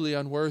totally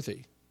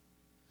unworthy.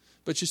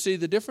 But you see,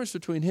 the difference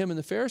between him and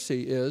the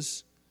Pharisee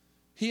is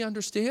he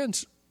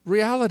understands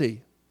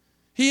reality.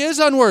 He is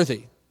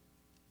unworthy.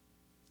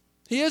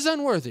 He is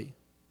unworthy.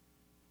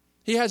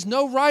 He has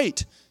no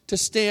right to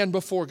stand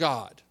before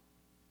God.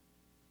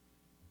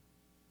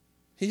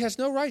 He has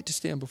no right to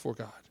stand before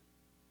God.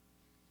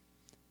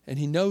 And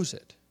he knows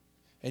it.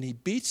 And he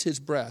beats his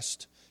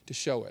breast to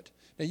show it.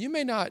 Now, you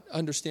may not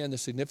understand the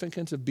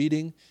significance of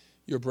beating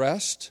your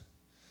breast,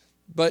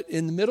 but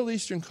in the Middle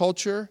Eastern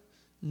culture,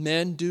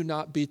 men do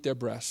not beat their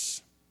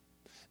breasts.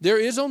 There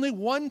is only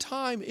one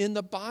time in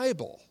the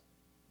Bible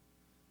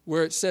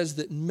where it says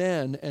that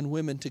men and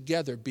women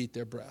together beat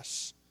their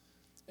breasts,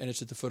 and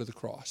it's at the foot of the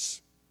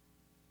cross.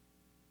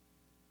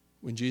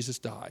 When Jesus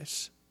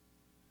dies,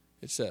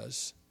 it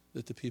says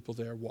that the people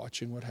there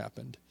watching what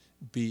happened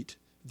beat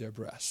their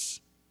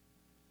breasts.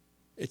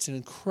 It's an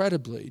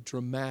incredibly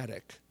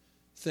dramatic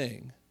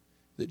thing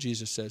that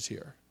Jesus says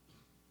here.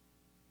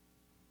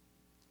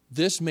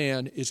 This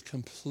man is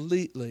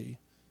completely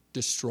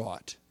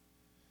distraught.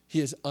 He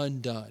is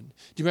undone.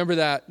 Do you remember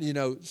that,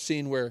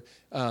 scene where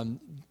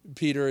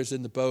Peter is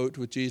in the boat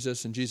with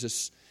Jesus and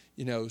Jesus,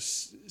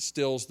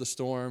 stills the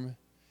storm,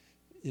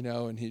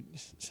 and he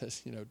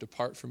says,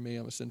 depart from me,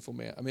 I'm a sinful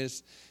man. I mean,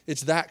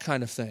 it's that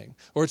kind of thing.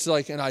 Or it's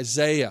like in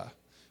Isaiah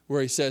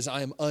where he says,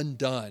 I am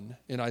undone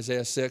in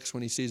Isaiah 6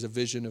 when he sees a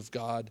vision of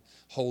God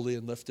holy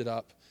and lifted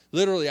up.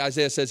 Literally,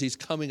 Isaiah says he's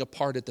coming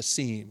apart at the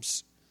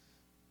seams.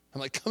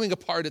 I'm like, coming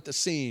apart at the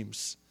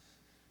seams.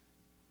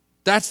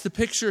 That's the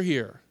picture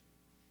here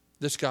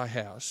this guy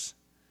has.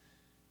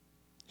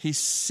 He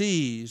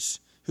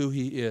sees who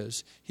he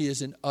is. He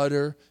is in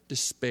utter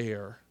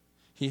despair.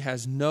 He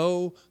has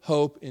no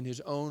hope in his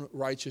own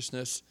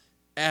righteousness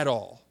at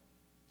all.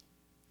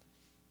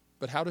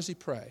 But how does he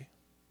pray?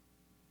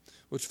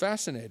 What's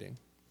fascinating.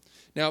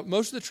 Now,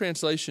 most of the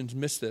translations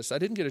miss this. I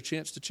didn't get a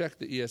chance to check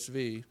the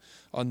ESV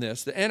on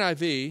this. The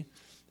NIV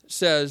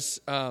says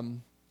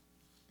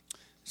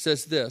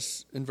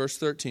this in verse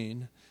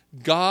 13,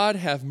 God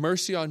have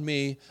mercy on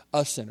me,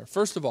 a sinner.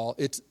 First of all,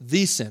 it's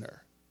the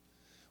sinner.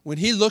 When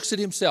he looks at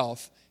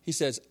himself, he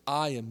says,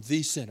 I am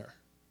the sinner.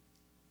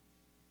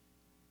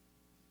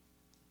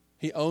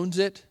 He owns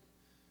it,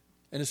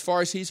 and as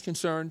far as he's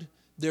concerned,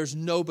 there's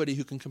nobody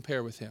who can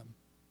compare with him.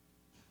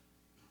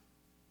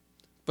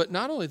 But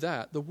not only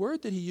that, the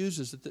word that he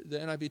uses, that the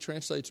NIV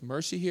translates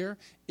mercy here,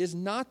 is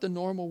not the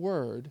normal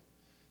word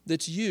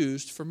that's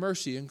used for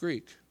mercy in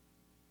Greek.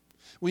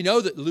 We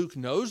know that Luke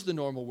knows the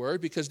normal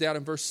word because down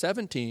in verse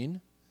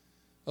 17,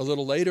 a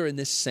little later in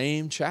this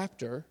same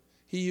chapter,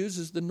 he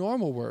uses the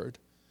normal word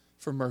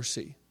for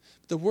mercy.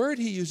 The word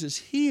he uses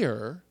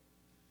here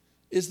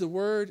is the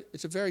word,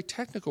 it's a very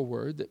technical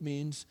word that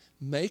means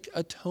make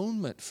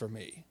atonement for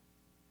me.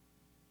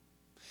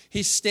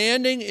 He's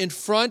standing in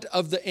front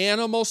of the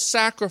animal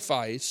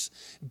sacrifice,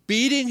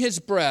 beating his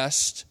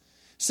breast,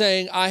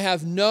 saying, I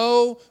have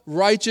no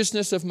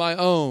righteousness of my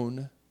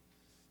own.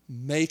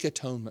 Make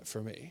atonement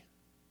for me.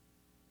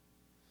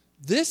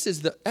 This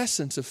is the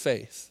essence of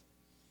faith.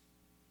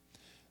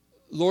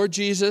 Lord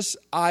Jesus,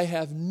 I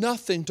have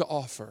nothing to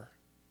offer,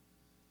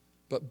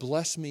 but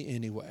bless me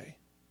anyway.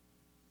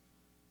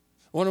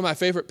 One of my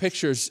favorite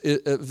pictures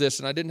of this,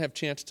 and I didn't have a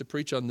chance to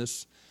preach on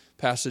this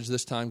passage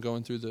this time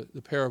going through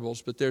the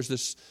parables, but there's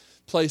this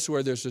place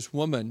where there's this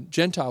woman,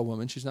 Gentile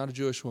woman, she's not a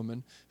Jewish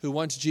woman, who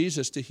wants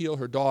Jesus to heal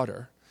her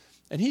daughter.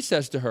 And he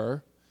says to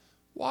her,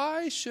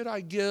 why should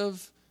I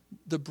give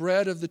the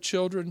bread of the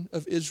children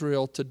of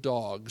Israel to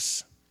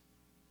dogs?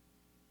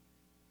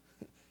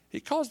 He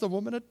calls the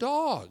woman a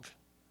dog.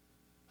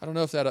 I don't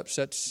know if that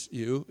upsets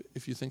you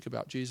if you think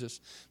about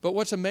Jesus. But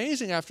what's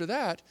amazing after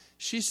that,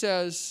 she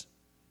says,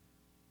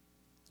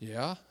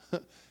 yeah,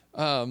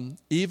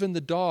 even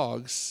the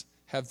dogs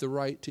have the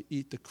right to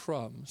eat the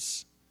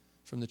crumbs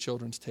from the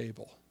children's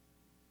table.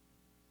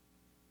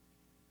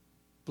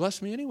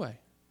 Bless me anyway.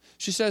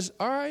 She says,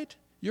 all right,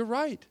 you're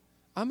right.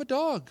 I'm a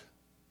dog.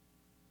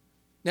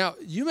 Now,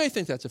 you may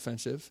think that's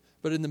offensive,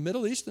 but in the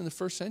Middle East in the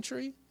first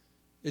century,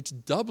 it's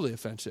doubly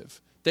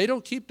offensive. They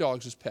don't keep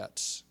dogs as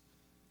pets.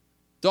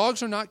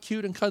 Dogs are not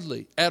cute and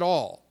cuddly at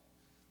all.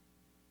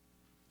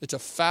 It's a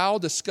foul,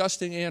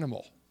 disgusting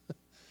animal.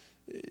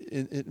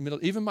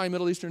 Even my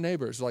Middle Eastern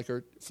neighbors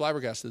are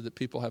flabbergasted that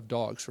people have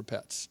dogs for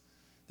pets.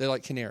 They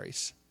like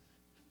canaries.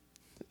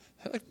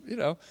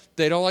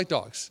 They don't like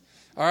dogs.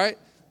 All right?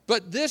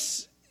 But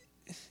this,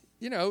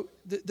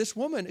 this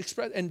woman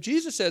expressed, and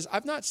Jesus says,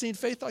 I've not seen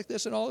faith like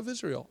this in all of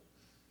Israel.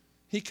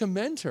 He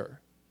commends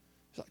her.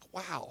 He's like,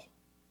 wow.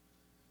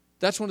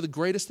 That's one of the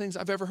greatest things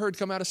I've ever heard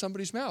come out of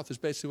somebody's mouth, is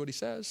basically what he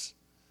says.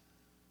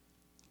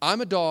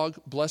 I'm a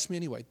dog, bless me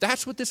anyway.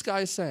 That's what this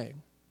guy is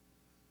saying.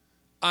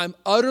 I'm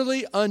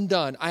utterly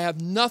undone. I have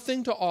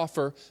nothing to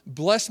offer.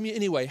 Bless me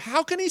anyway.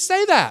 How can he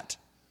say that?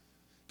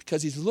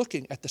 Because he's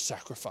looking at the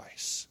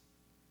sacrifice.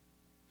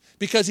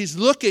 Because he's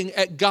looking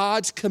at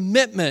God's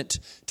commitment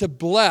to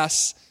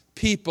bless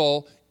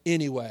people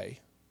anyway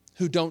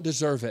who don't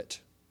deserve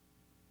it.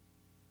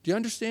 Do you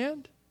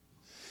understand?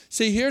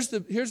 See, here's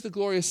the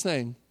glorious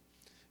thing.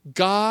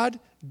 God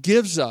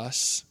gives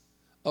us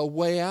a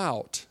way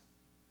out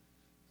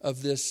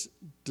of this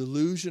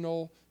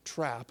delusional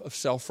trap of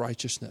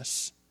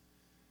self-righteousness.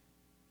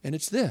 And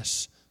it's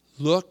this.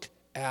 Look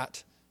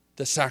at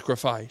the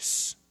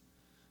sacrifice.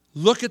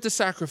 Look at the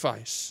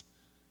sacrifice.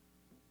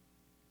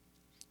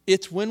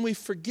 It's when we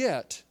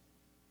forget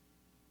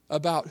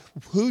about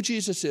who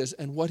Jesus is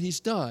and what he's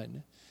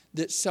done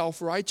that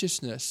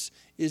self-righteousness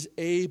is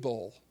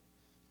able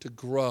to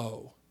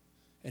grow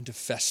and to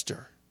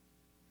fester.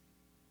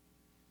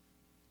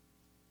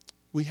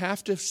 We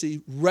have to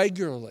see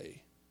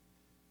regularly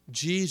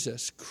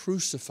Jesus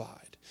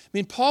crucified. I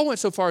mean, Paul went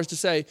so far as to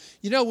say,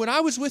 when I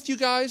was with you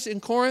guys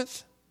in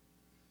Corinth,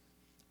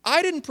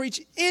 I didn't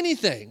preach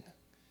anything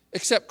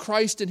except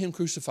Christ and him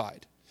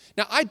crucified.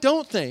 Now, I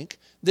don't think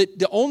that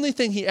the only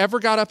thing he ever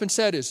got up and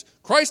said is,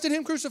 Christ and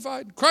him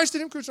crucified, Christ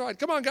and him crucified.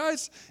 Come on,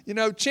 guys,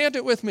 chant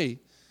it with me.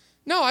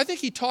 No, I think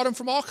he taught him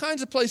from all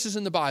kinds of places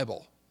in the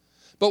Bible.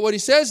 But what he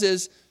says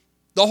is,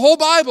 The whole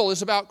Bible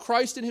is about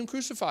Christ and Him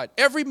crucified.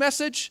 Every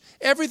message,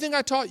 everything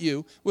I taught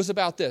you was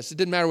about this. It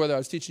didn't matter whether I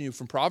was teaching you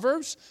from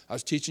Proverbs, I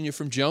was teaching you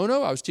from Jonah,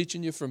 I was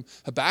teaching you from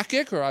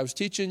Habakkuk, or I was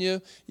teaching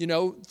you,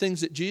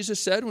 things that Jesus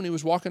said when He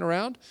was walking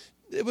around.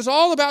 It was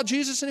all about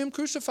Jesus and Him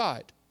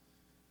crucified.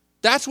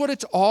 That's what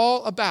it's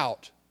all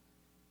about.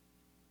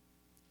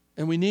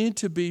 And we need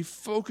to be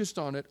focused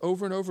on it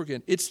over and over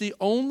again. It's the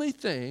only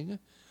thing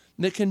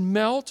that can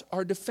melt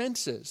our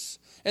defenses.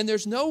 And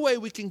there's no way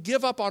we can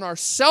give up on our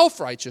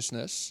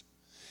self-righteousness,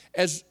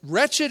 as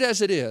wretched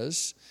as it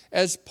is,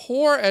 as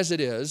poor as it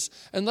is,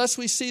 unless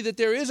we see that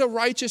there is a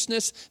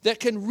righteousness that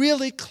can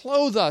really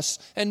clothe us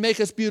and make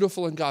us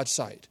beautiful in God's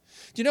sight.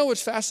 Do you know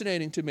what's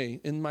fascinating to me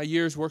in my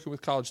years working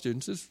with college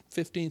students? This is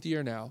 15th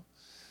year now.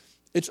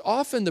 It's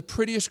often the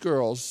prettiest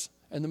girls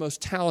and the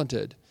most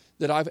talented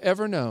that I've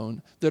ever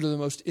known that are the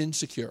most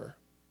insecure.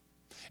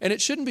 And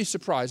it shouldn't be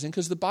surprising,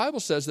 because the Bible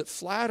says that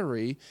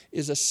flattery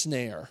is a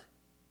snare.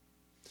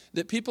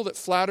 That people that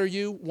flatter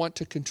you want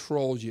to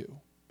control you.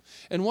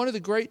 And one of the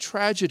great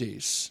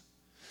tragedies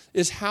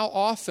is how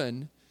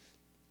often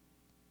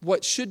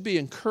what should be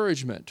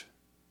encouragement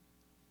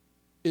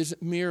is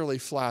merely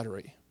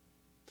flattery.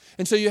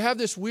 And so you have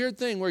this weird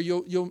thing where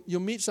you'll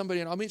meet somebody,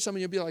 and I'll meet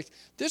somebody, and you'll be like,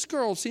 this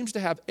girl seems to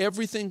have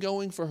everything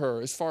going for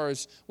her as far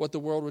as what the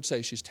world would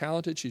say. She's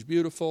talented, she's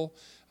beautiful,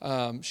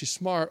 she's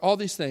smart, all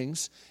these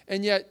things.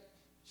 And yet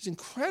she's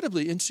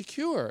incredibly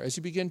insecure as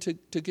you begin to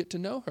get to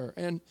know her.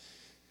 And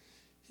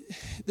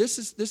this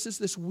is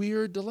this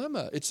weird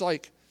dilemma. It's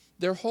like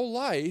their whole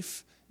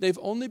life, they've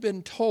only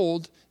been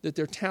told that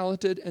they're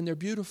talented and they're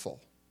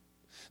beautiful.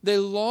 They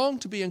long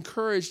to be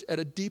encouraged at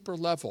a deeper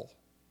level.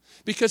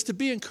 Because to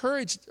be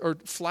encouraged or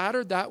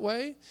flattered that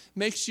way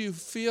makes you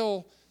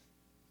feel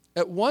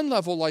at one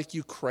level like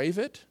you crave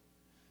it,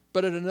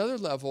 but at another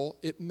level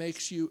it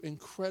makes you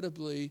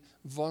incredibly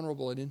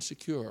vulnerable and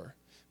insecure,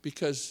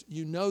 because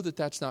you know that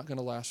that's not going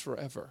to last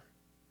forever.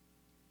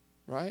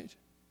 Right?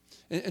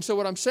 And so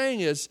what I'm saying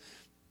is,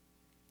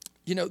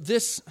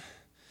 this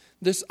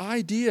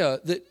idea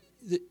that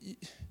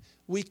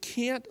we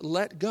can't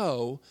let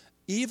go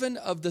even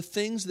of the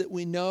things that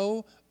we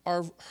know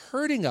are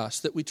hurting us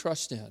that we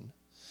trust in,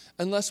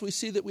 unless we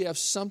see that we have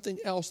something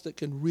else that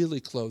can really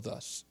clothe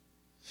us.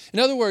 In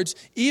other words,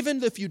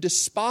 even if you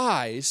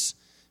despise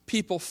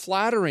people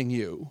flattering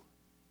you,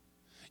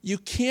 you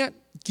can't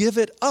give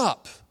it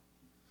up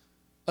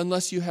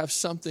unless you have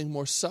something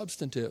more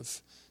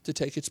substantive to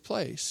take its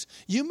place.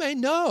 You may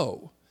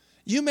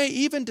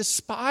even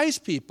despise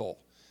people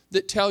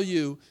that tell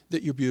you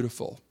that you're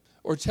beautiful,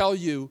 or tell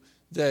you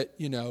that,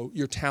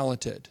 you're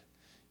talented.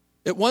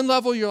 At one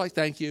level, you're like,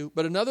 thank you.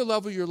 But another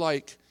level, you're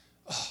like,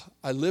 oh,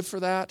 I live for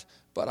that,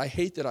 but I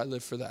hate that I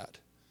live for that,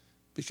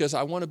 because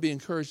I want to be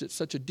encouraged at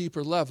such a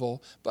deeper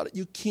level. But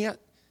you can't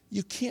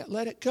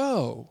let it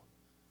go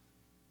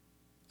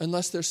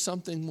unless there's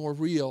something more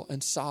real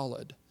and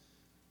solid.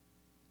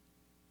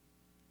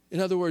 In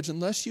other words,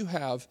 unless you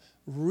have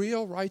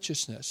real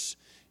righteousness,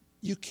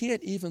 you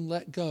can't even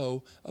let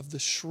go of the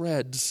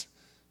shreds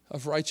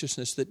of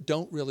righteousness that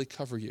don't really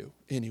cover you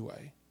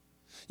anyway.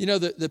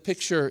 The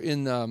picture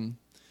in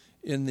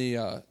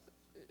the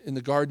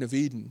Garden of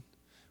Eden,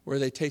 where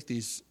they take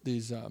these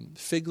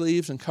fig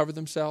leaves and cover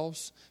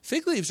themselves.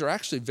 Fig leaves are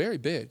actually very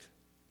big.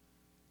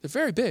 They're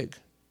very big.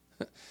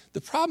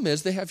 The problem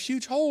is they have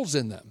huge holes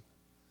in them.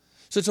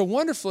 So it's a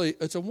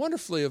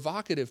wonderfully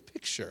evocative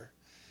picture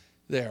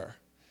there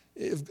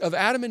of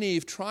Adam and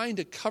Eve trying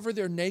to cover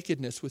their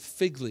nakedness with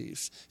fig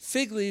leaves.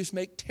 Fig leaves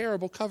make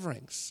terrible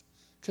coverings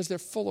because they're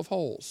full of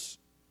holes.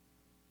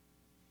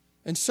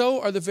 And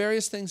so are the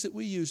various things that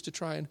we use to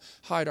try and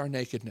hide our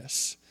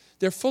nakedness.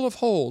 They're full of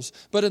holes.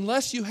 But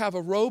unless you have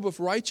a robe of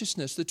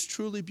righteousness that's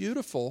truly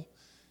beautiful,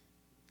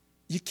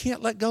 you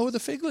can't let go of the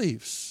fig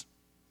leaves.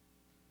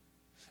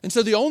 And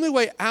so the only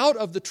way out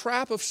of the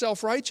trap of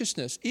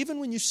self-righteousness, even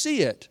when you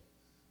see it,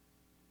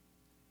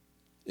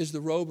 is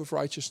the robe of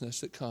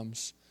righteousness that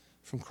comes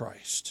from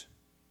Christ,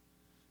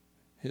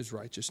 His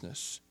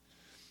righteousness.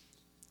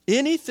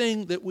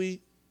 Anything that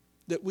we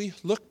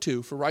look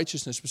to for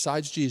righteousness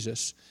besides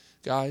Jesus,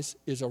 guys,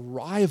 is a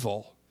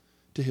rival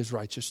to His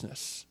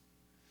righteousness.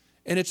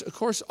 And it's, of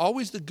course,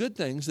 always the good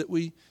things that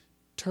we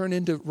turn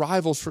into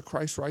rivals for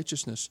Christ's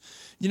righteousness.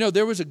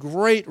 There was a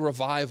great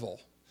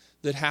revival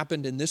that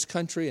happened in this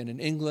country and in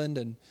England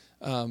and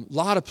a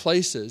lot of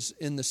places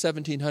in the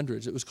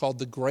 1700s. It was called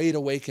the Great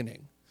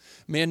Awakening.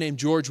 A man named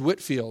George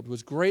Whitefield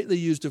was greatly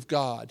used of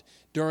God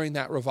during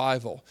that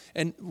revival.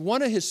 And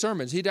one of his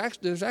sermons,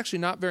 there's actually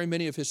not very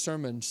many of his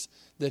sermons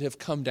that have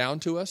come down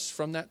to us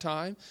from that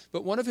time,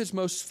 but one of his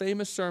most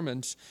famous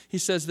sermons, he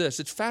says this.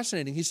 It's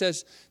fascinating. He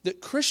says that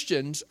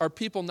Christians are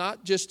people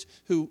not just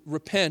who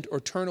repent or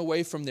turn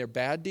away from their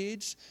bad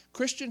deeds.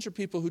 Christians are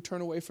people who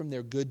turn away from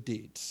their good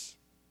deeds.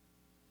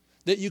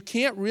 That you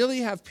can't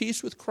really have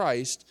peace with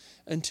Christ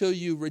until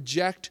you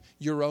reject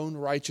your own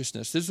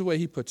righteousness. This is the way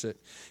he puts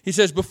it. He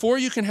says, before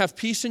you can have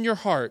peace in your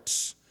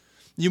hearts,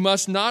 you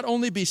must not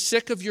only be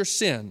sick of your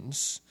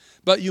sins,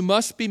 but you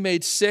must be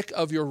made sick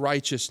of your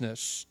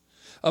righteousness.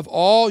 of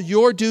all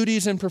your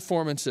duties and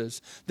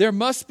performances. There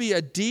must be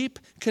a deep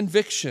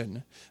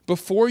conviction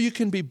before you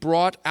can be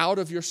brought out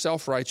of your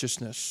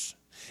self-righteousness.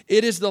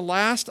 It is the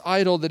last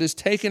idol that is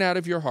taken out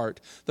of your heart.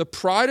 The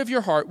pride of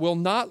your heart will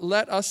not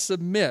let us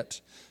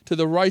submit to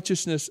the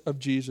righteousness of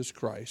Jesus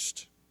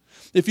Christ.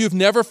 If you've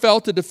never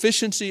felt a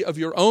deficiency of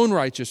your own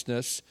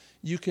righteousness,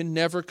 you can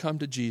never come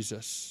to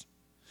Jesus.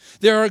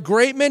 There are a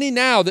great many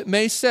now that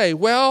may say,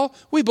 well,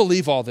 we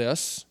believe all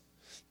this,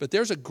 but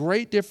there's a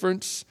great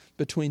difference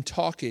between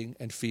talking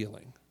and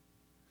feeling.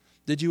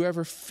 Did you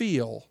ever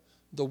feel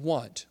the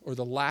want or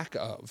the lack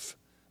of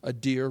a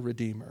dear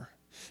Redeemer?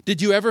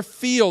 Did you ever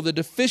feel the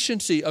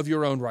deficiency of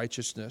your own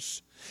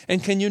righteousness?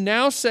 And can you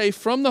now say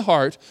from the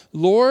heart,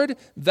 Lord,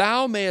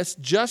 thou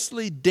mayest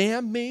justly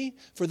damn me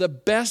for the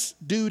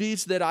best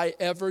duties that I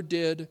ever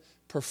did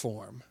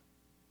perform?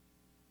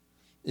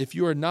 If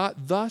you are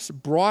not thus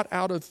brought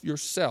out of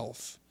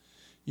yourself,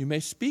 you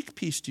may speak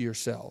peace to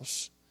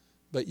yourselves,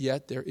 but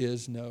yet there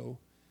is no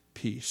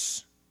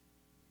peace.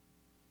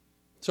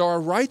 So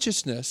our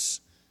righteousness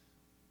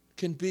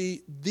can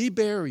be the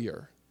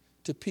barrier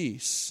to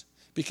peace,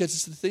 because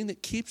it's the thing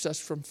that keeps us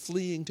from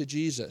fleeing to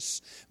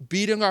Jesus,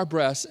 beating our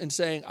breasts and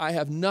saying, I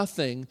have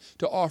nothing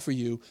to offer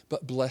you,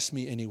 but bless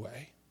me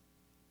anyway.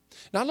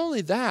 Not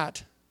only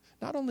that,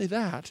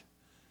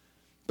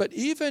 but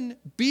even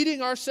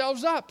beating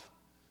ourselves up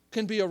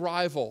can be a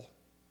rival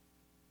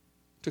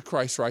to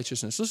Christ's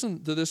righteousness.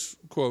 Listen to this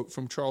quote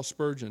from Charles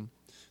Spurgeon,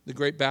 the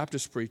great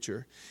Baptist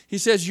preacher. He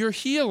says, your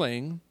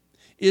healing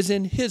is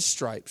in his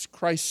stripes,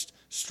 Christ's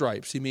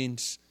stripes. He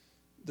means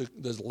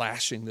the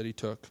lashing that he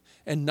took,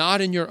 and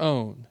not in your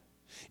own,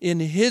 in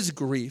his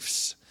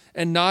griefs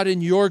and not in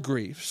your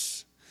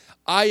griefs.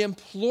 I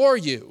implore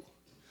you,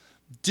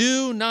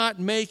 do not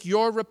make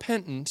your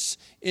repentance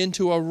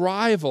into a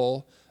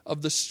rival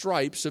of the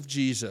stripes of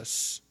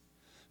Jesus,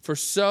 for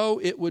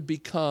so it would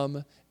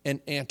become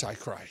an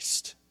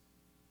antichrist.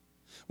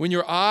 When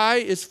your eye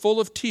is full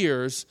of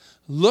tears,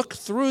 look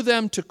through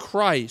them to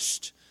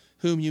Christ,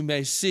 whom you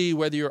may see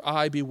whether your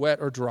eye be wet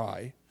or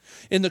dry.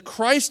 In the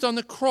Christ on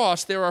the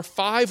cross, there are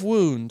 5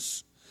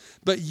 wounds,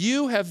 but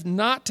you have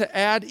not to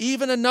add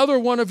even another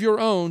one of your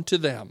own to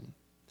them.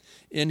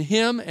 In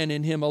him and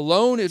in him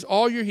alone is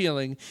all your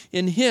healing,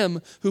 in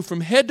him who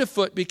from head to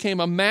foot became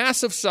a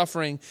mass of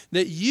suffering,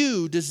 that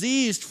you,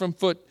 diseased from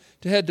foot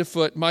to head to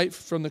foot, might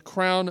from the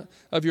crown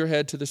of your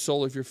head to the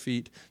sole of your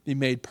feet be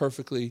made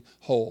perfectly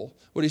whole.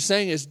 What he's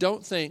saying is,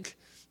 don't think,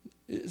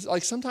 it's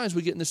like sometimes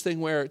we get in this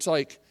thing where it's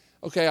like,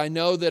 okay, I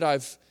know that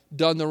I've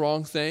done the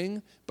wrong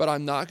thing, but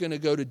I'm not going to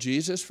go to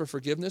Jesus for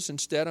forgiveness.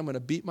 Instead, I'm going to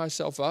beat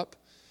myself up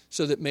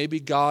so that maybe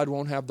God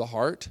won't have the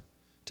heart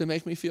to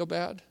make me feel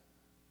bad.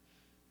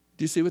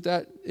 Do you see what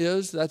that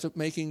is? That's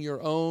making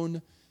your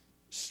own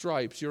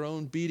stripes, your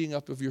own beating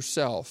up of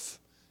yourself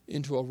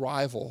into a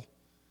rival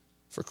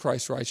for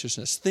Christ's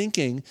righteousness.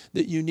 Thinking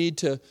that you need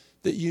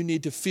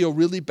to feel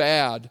really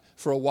bad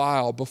for a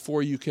while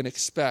before you can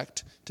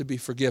expect to be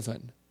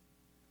forgiven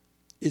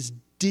is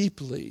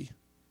deeply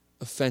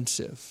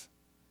offensive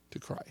to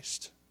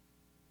Christ.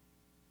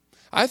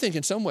 I think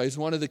in some ways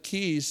one of the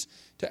keys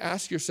to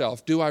ask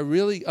yourself, do I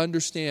really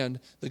understand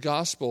the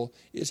gospel,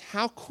 is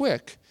how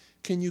quick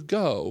can you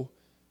go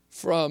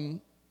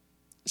from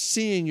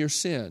seeing your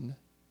sin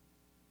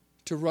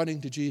to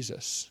running to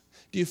Jesus?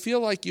 Do you feel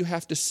like you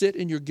have to sit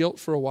in your guilt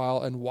for a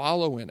while and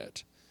wallow in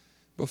it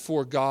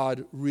before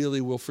God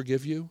really will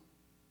forgive you?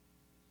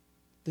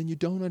 Then you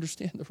don't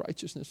understand the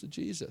righteousness of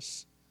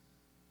Jesus.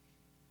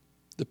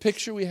 The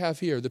picture we have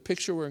here, the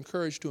picture we're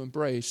encouraged to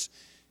embrace,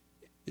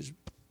 is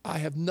I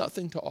have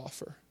nothing to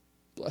offer.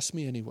 Bless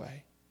me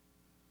anyway.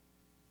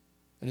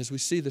 And as we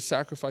see the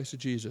sacrifice of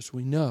Jesus,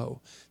 we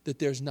know that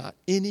there's not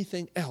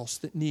anything else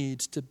that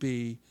needs to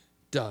be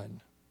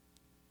done.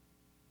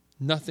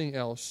 Nothing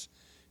else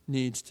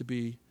needs to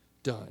be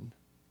done.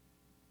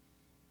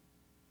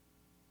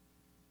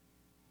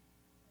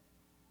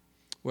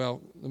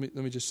 Well, let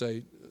me just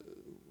say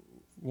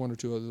one or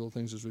two other little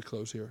things as we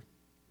close here.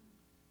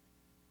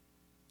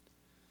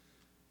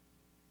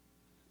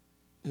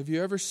 Have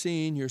you ever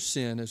seen your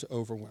sin as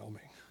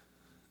overwhelming?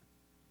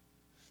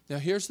 Now,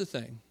 here's the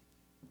thing.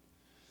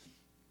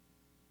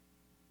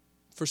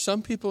 For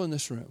some people in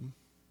this room,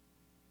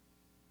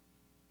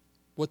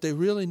 what you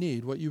really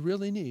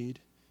need,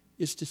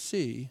 is to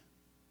see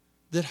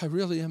that I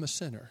really am a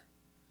sinner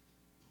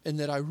and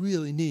that I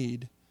really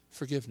need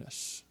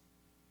forgiveness.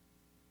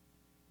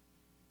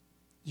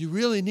 You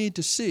really need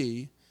to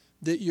see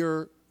that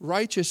your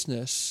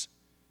righteousness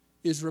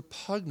is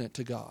repugnant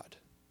to God.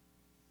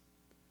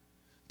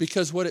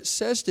 Because what it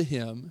says to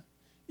him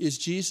is,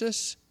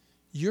 Jesus,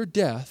 your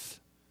death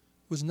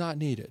was not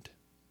needed.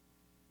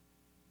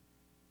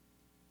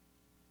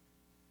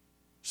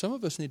 Some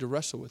of us need to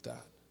wrestle with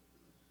that.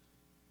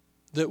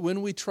 That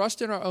when we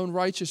trust in our own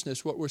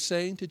righteousness, what we're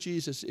saying to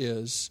Jesus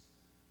is,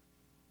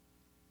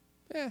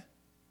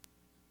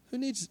 who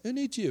needs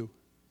you?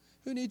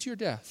 Who needs your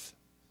death?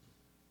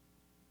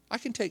 I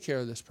can take care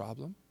of this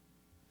problem.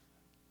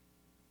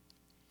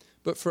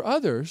 But for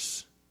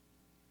others,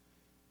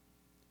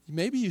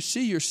 Maybe you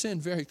see your sin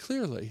very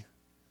clearly.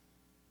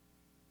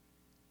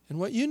 And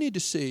what you need to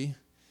see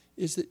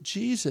is that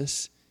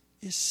Jesus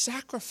is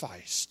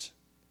sacrificed.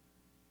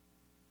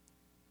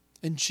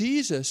 And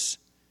Jesus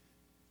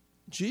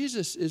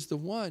is the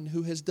one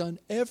who has done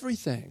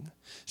everything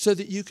so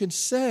that you can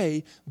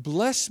say,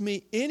 bless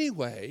me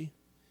anyway,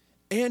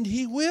 and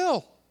he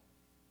will.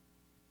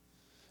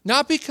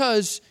 Not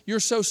because you're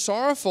so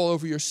sorrowful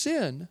over your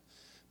sin,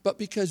 but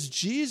because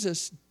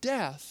Jesus'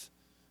 death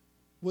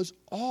was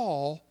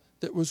all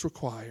that was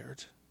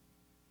required.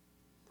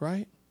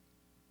 Right?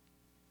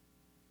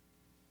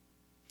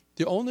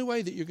 The only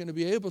way that you're going to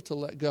be able to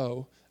let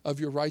go of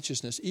your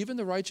righteousness, even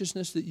the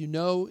righteousness that you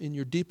know in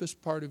your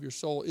deepest part of your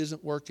soul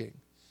isn't working,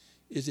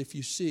 is if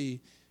you see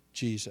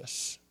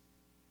Jesus.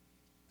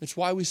 It's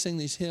why we sing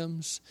these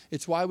hymns.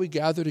 It's why we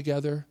gather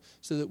together,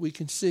 so that we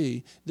can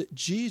see that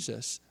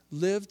Jesus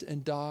lived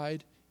and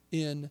died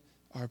in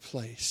our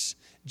place.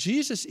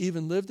 Jesus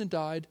even lived and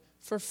died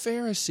for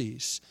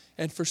Pharisees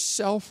and for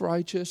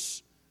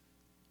self-righteous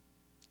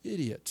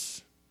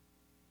idiots.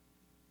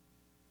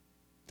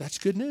 That's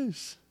good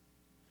news.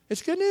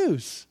 It's good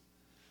news,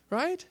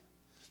 right?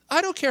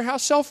 I don't care how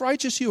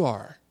self-righteous you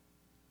are.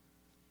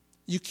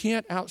 You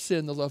can't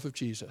out-sin the love of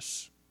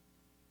Jesus.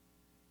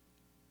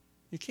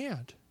 You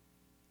can't.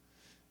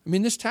 I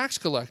mean, this tax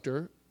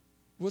collector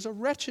was a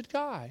wretched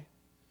guy,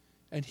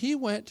 and he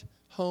went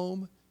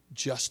home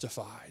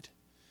justified.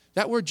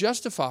 That word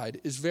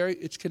justified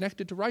it's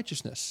connected to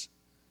righteousness.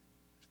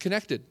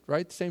 Connected,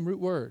 right? The same root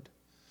word.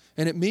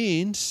 And it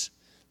means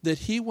that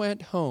he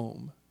went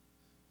home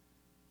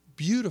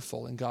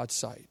beautiful in God's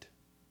sight,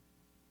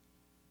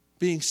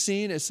 being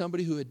seen as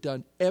somebody who had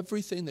done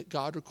everything that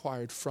God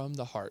required from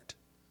the heart.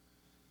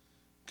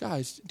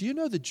 Guys, do you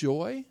know the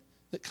joy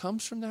that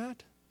comes from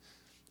that?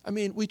 I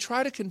mean, we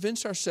try to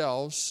convince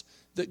ourselves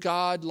that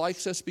God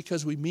likes us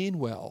because we mean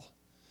well,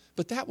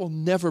 but that will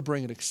never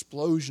bring an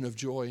explosion of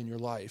joy in your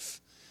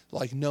life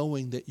like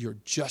knowing that you're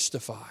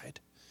justified,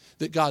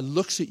 that God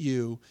looks at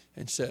you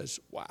and says,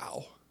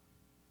 wow.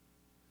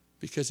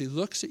 Because he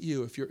looks at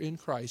you if you're in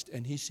Christ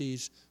and he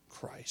sees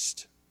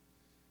Christ.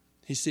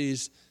 He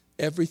sees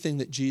everything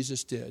that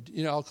Jesus did.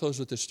 You know, I'll close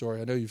with this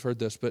story. I know you've heard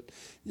this, but,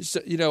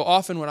 you know,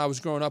 often when I was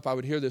growing up, I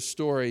would hear this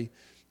story,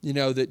 you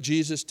know, that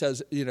Jesus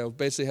does, you know,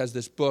 basically has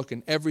this book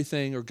and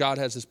everything, or God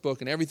has this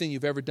book and everything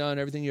you've ever done,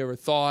 everything you ever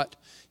thought,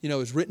 you know,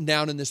 is written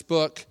down in this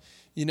book,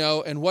 you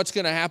know, and what's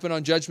going to happen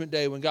on Judgment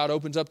Day when God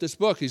opens up this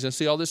book? He's going to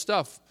see all this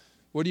stuff.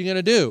 What are you going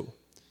to do?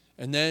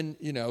 And then,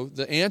 you know,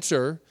 the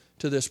answer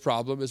to this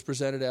problem is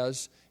presented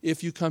as,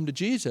 if you come to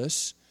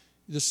Jesus,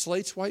 the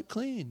slate's wiped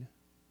clean.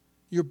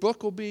 Your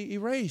book will be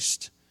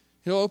erased.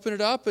 He'll open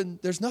it up and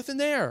there's nothing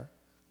there.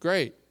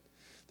 Great.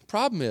 The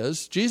problem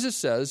is, Jesus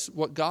says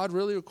what God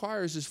really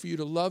requires is for you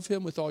to love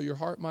him with all your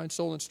heart, mind,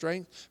 soul, and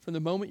strength from the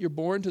moment you're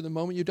born to the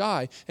moment you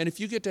die. And if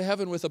you get to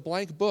heaven with a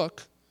blank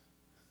book,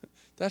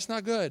 that's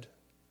not good.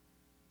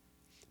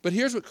 But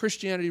here's what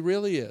Christianity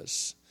really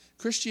is.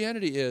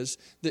 Christianity is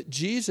that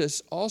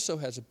Jesus also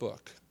has a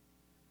book.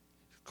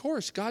 Of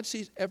course, God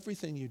sees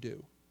everything you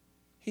do.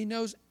 He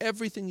knows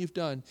everything you've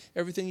done,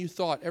 everything you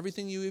thought,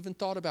 everything you even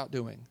thought about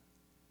doing,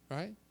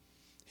 right?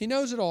 He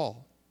knows it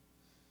all.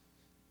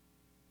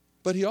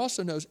 But he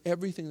also knows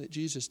everything that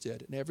Jesus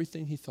did and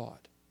everything he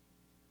thought.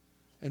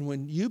 And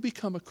when you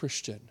become a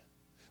Christian,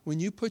 when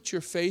you put your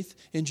faith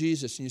in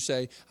Jesus and you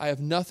say, I have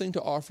nothing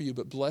to offer you,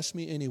 but bless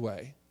me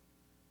anyway,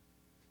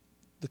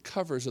 the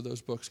covers of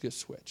those books get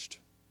switched.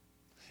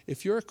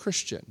 If you're a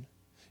Christian,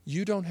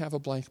 you don't have a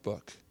blank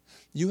book.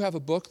 You have a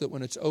book that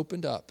when it's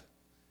opened up,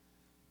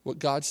 what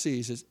God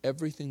sees is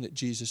everything that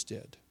Jesus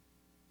did.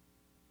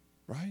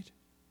 Right?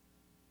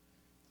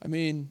 I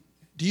mean,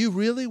 do you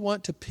really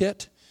want to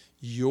pit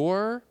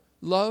your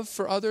love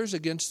for others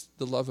against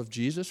the love of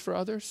Jesus for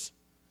others?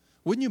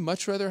 Wouldn't you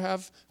much rather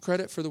have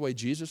credit for the way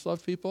Jesus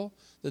loved people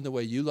than the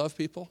way you love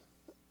people?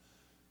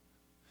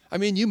 I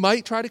mean, you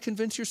might try to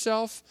convince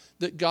yourself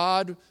that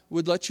God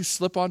would let you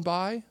slip on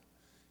by.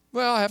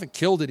 Well, I haven't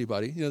killed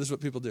anybody. You know, this is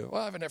what people do.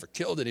 Well, I haven't ever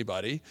killed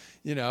anybody,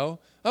 you know.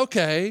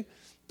 Okay,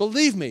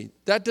 believe me,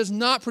 that does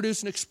not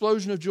produce an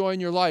explosion of joy in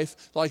your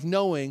life like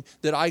knowing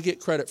that I get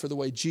credit for the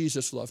way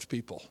Jesus loved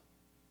people.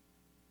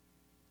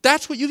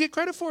 That's what you get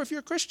credit for if you're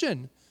a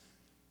Christian.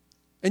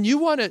 And you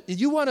want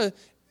to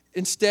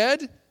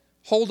instead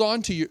hold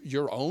on to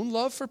your own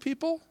love for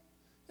people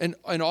and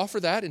offer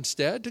that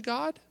instead to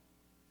God?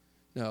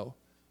 No.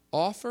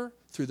 Offer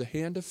through the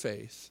hand of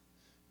faith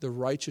the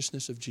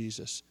righteousness of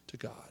Jesus to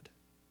God.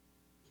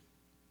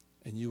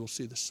 And you will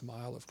see the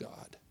smile of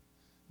God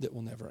that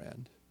will never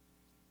end.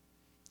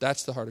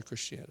 That's the heart of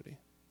Christianity.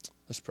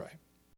 Let's pray.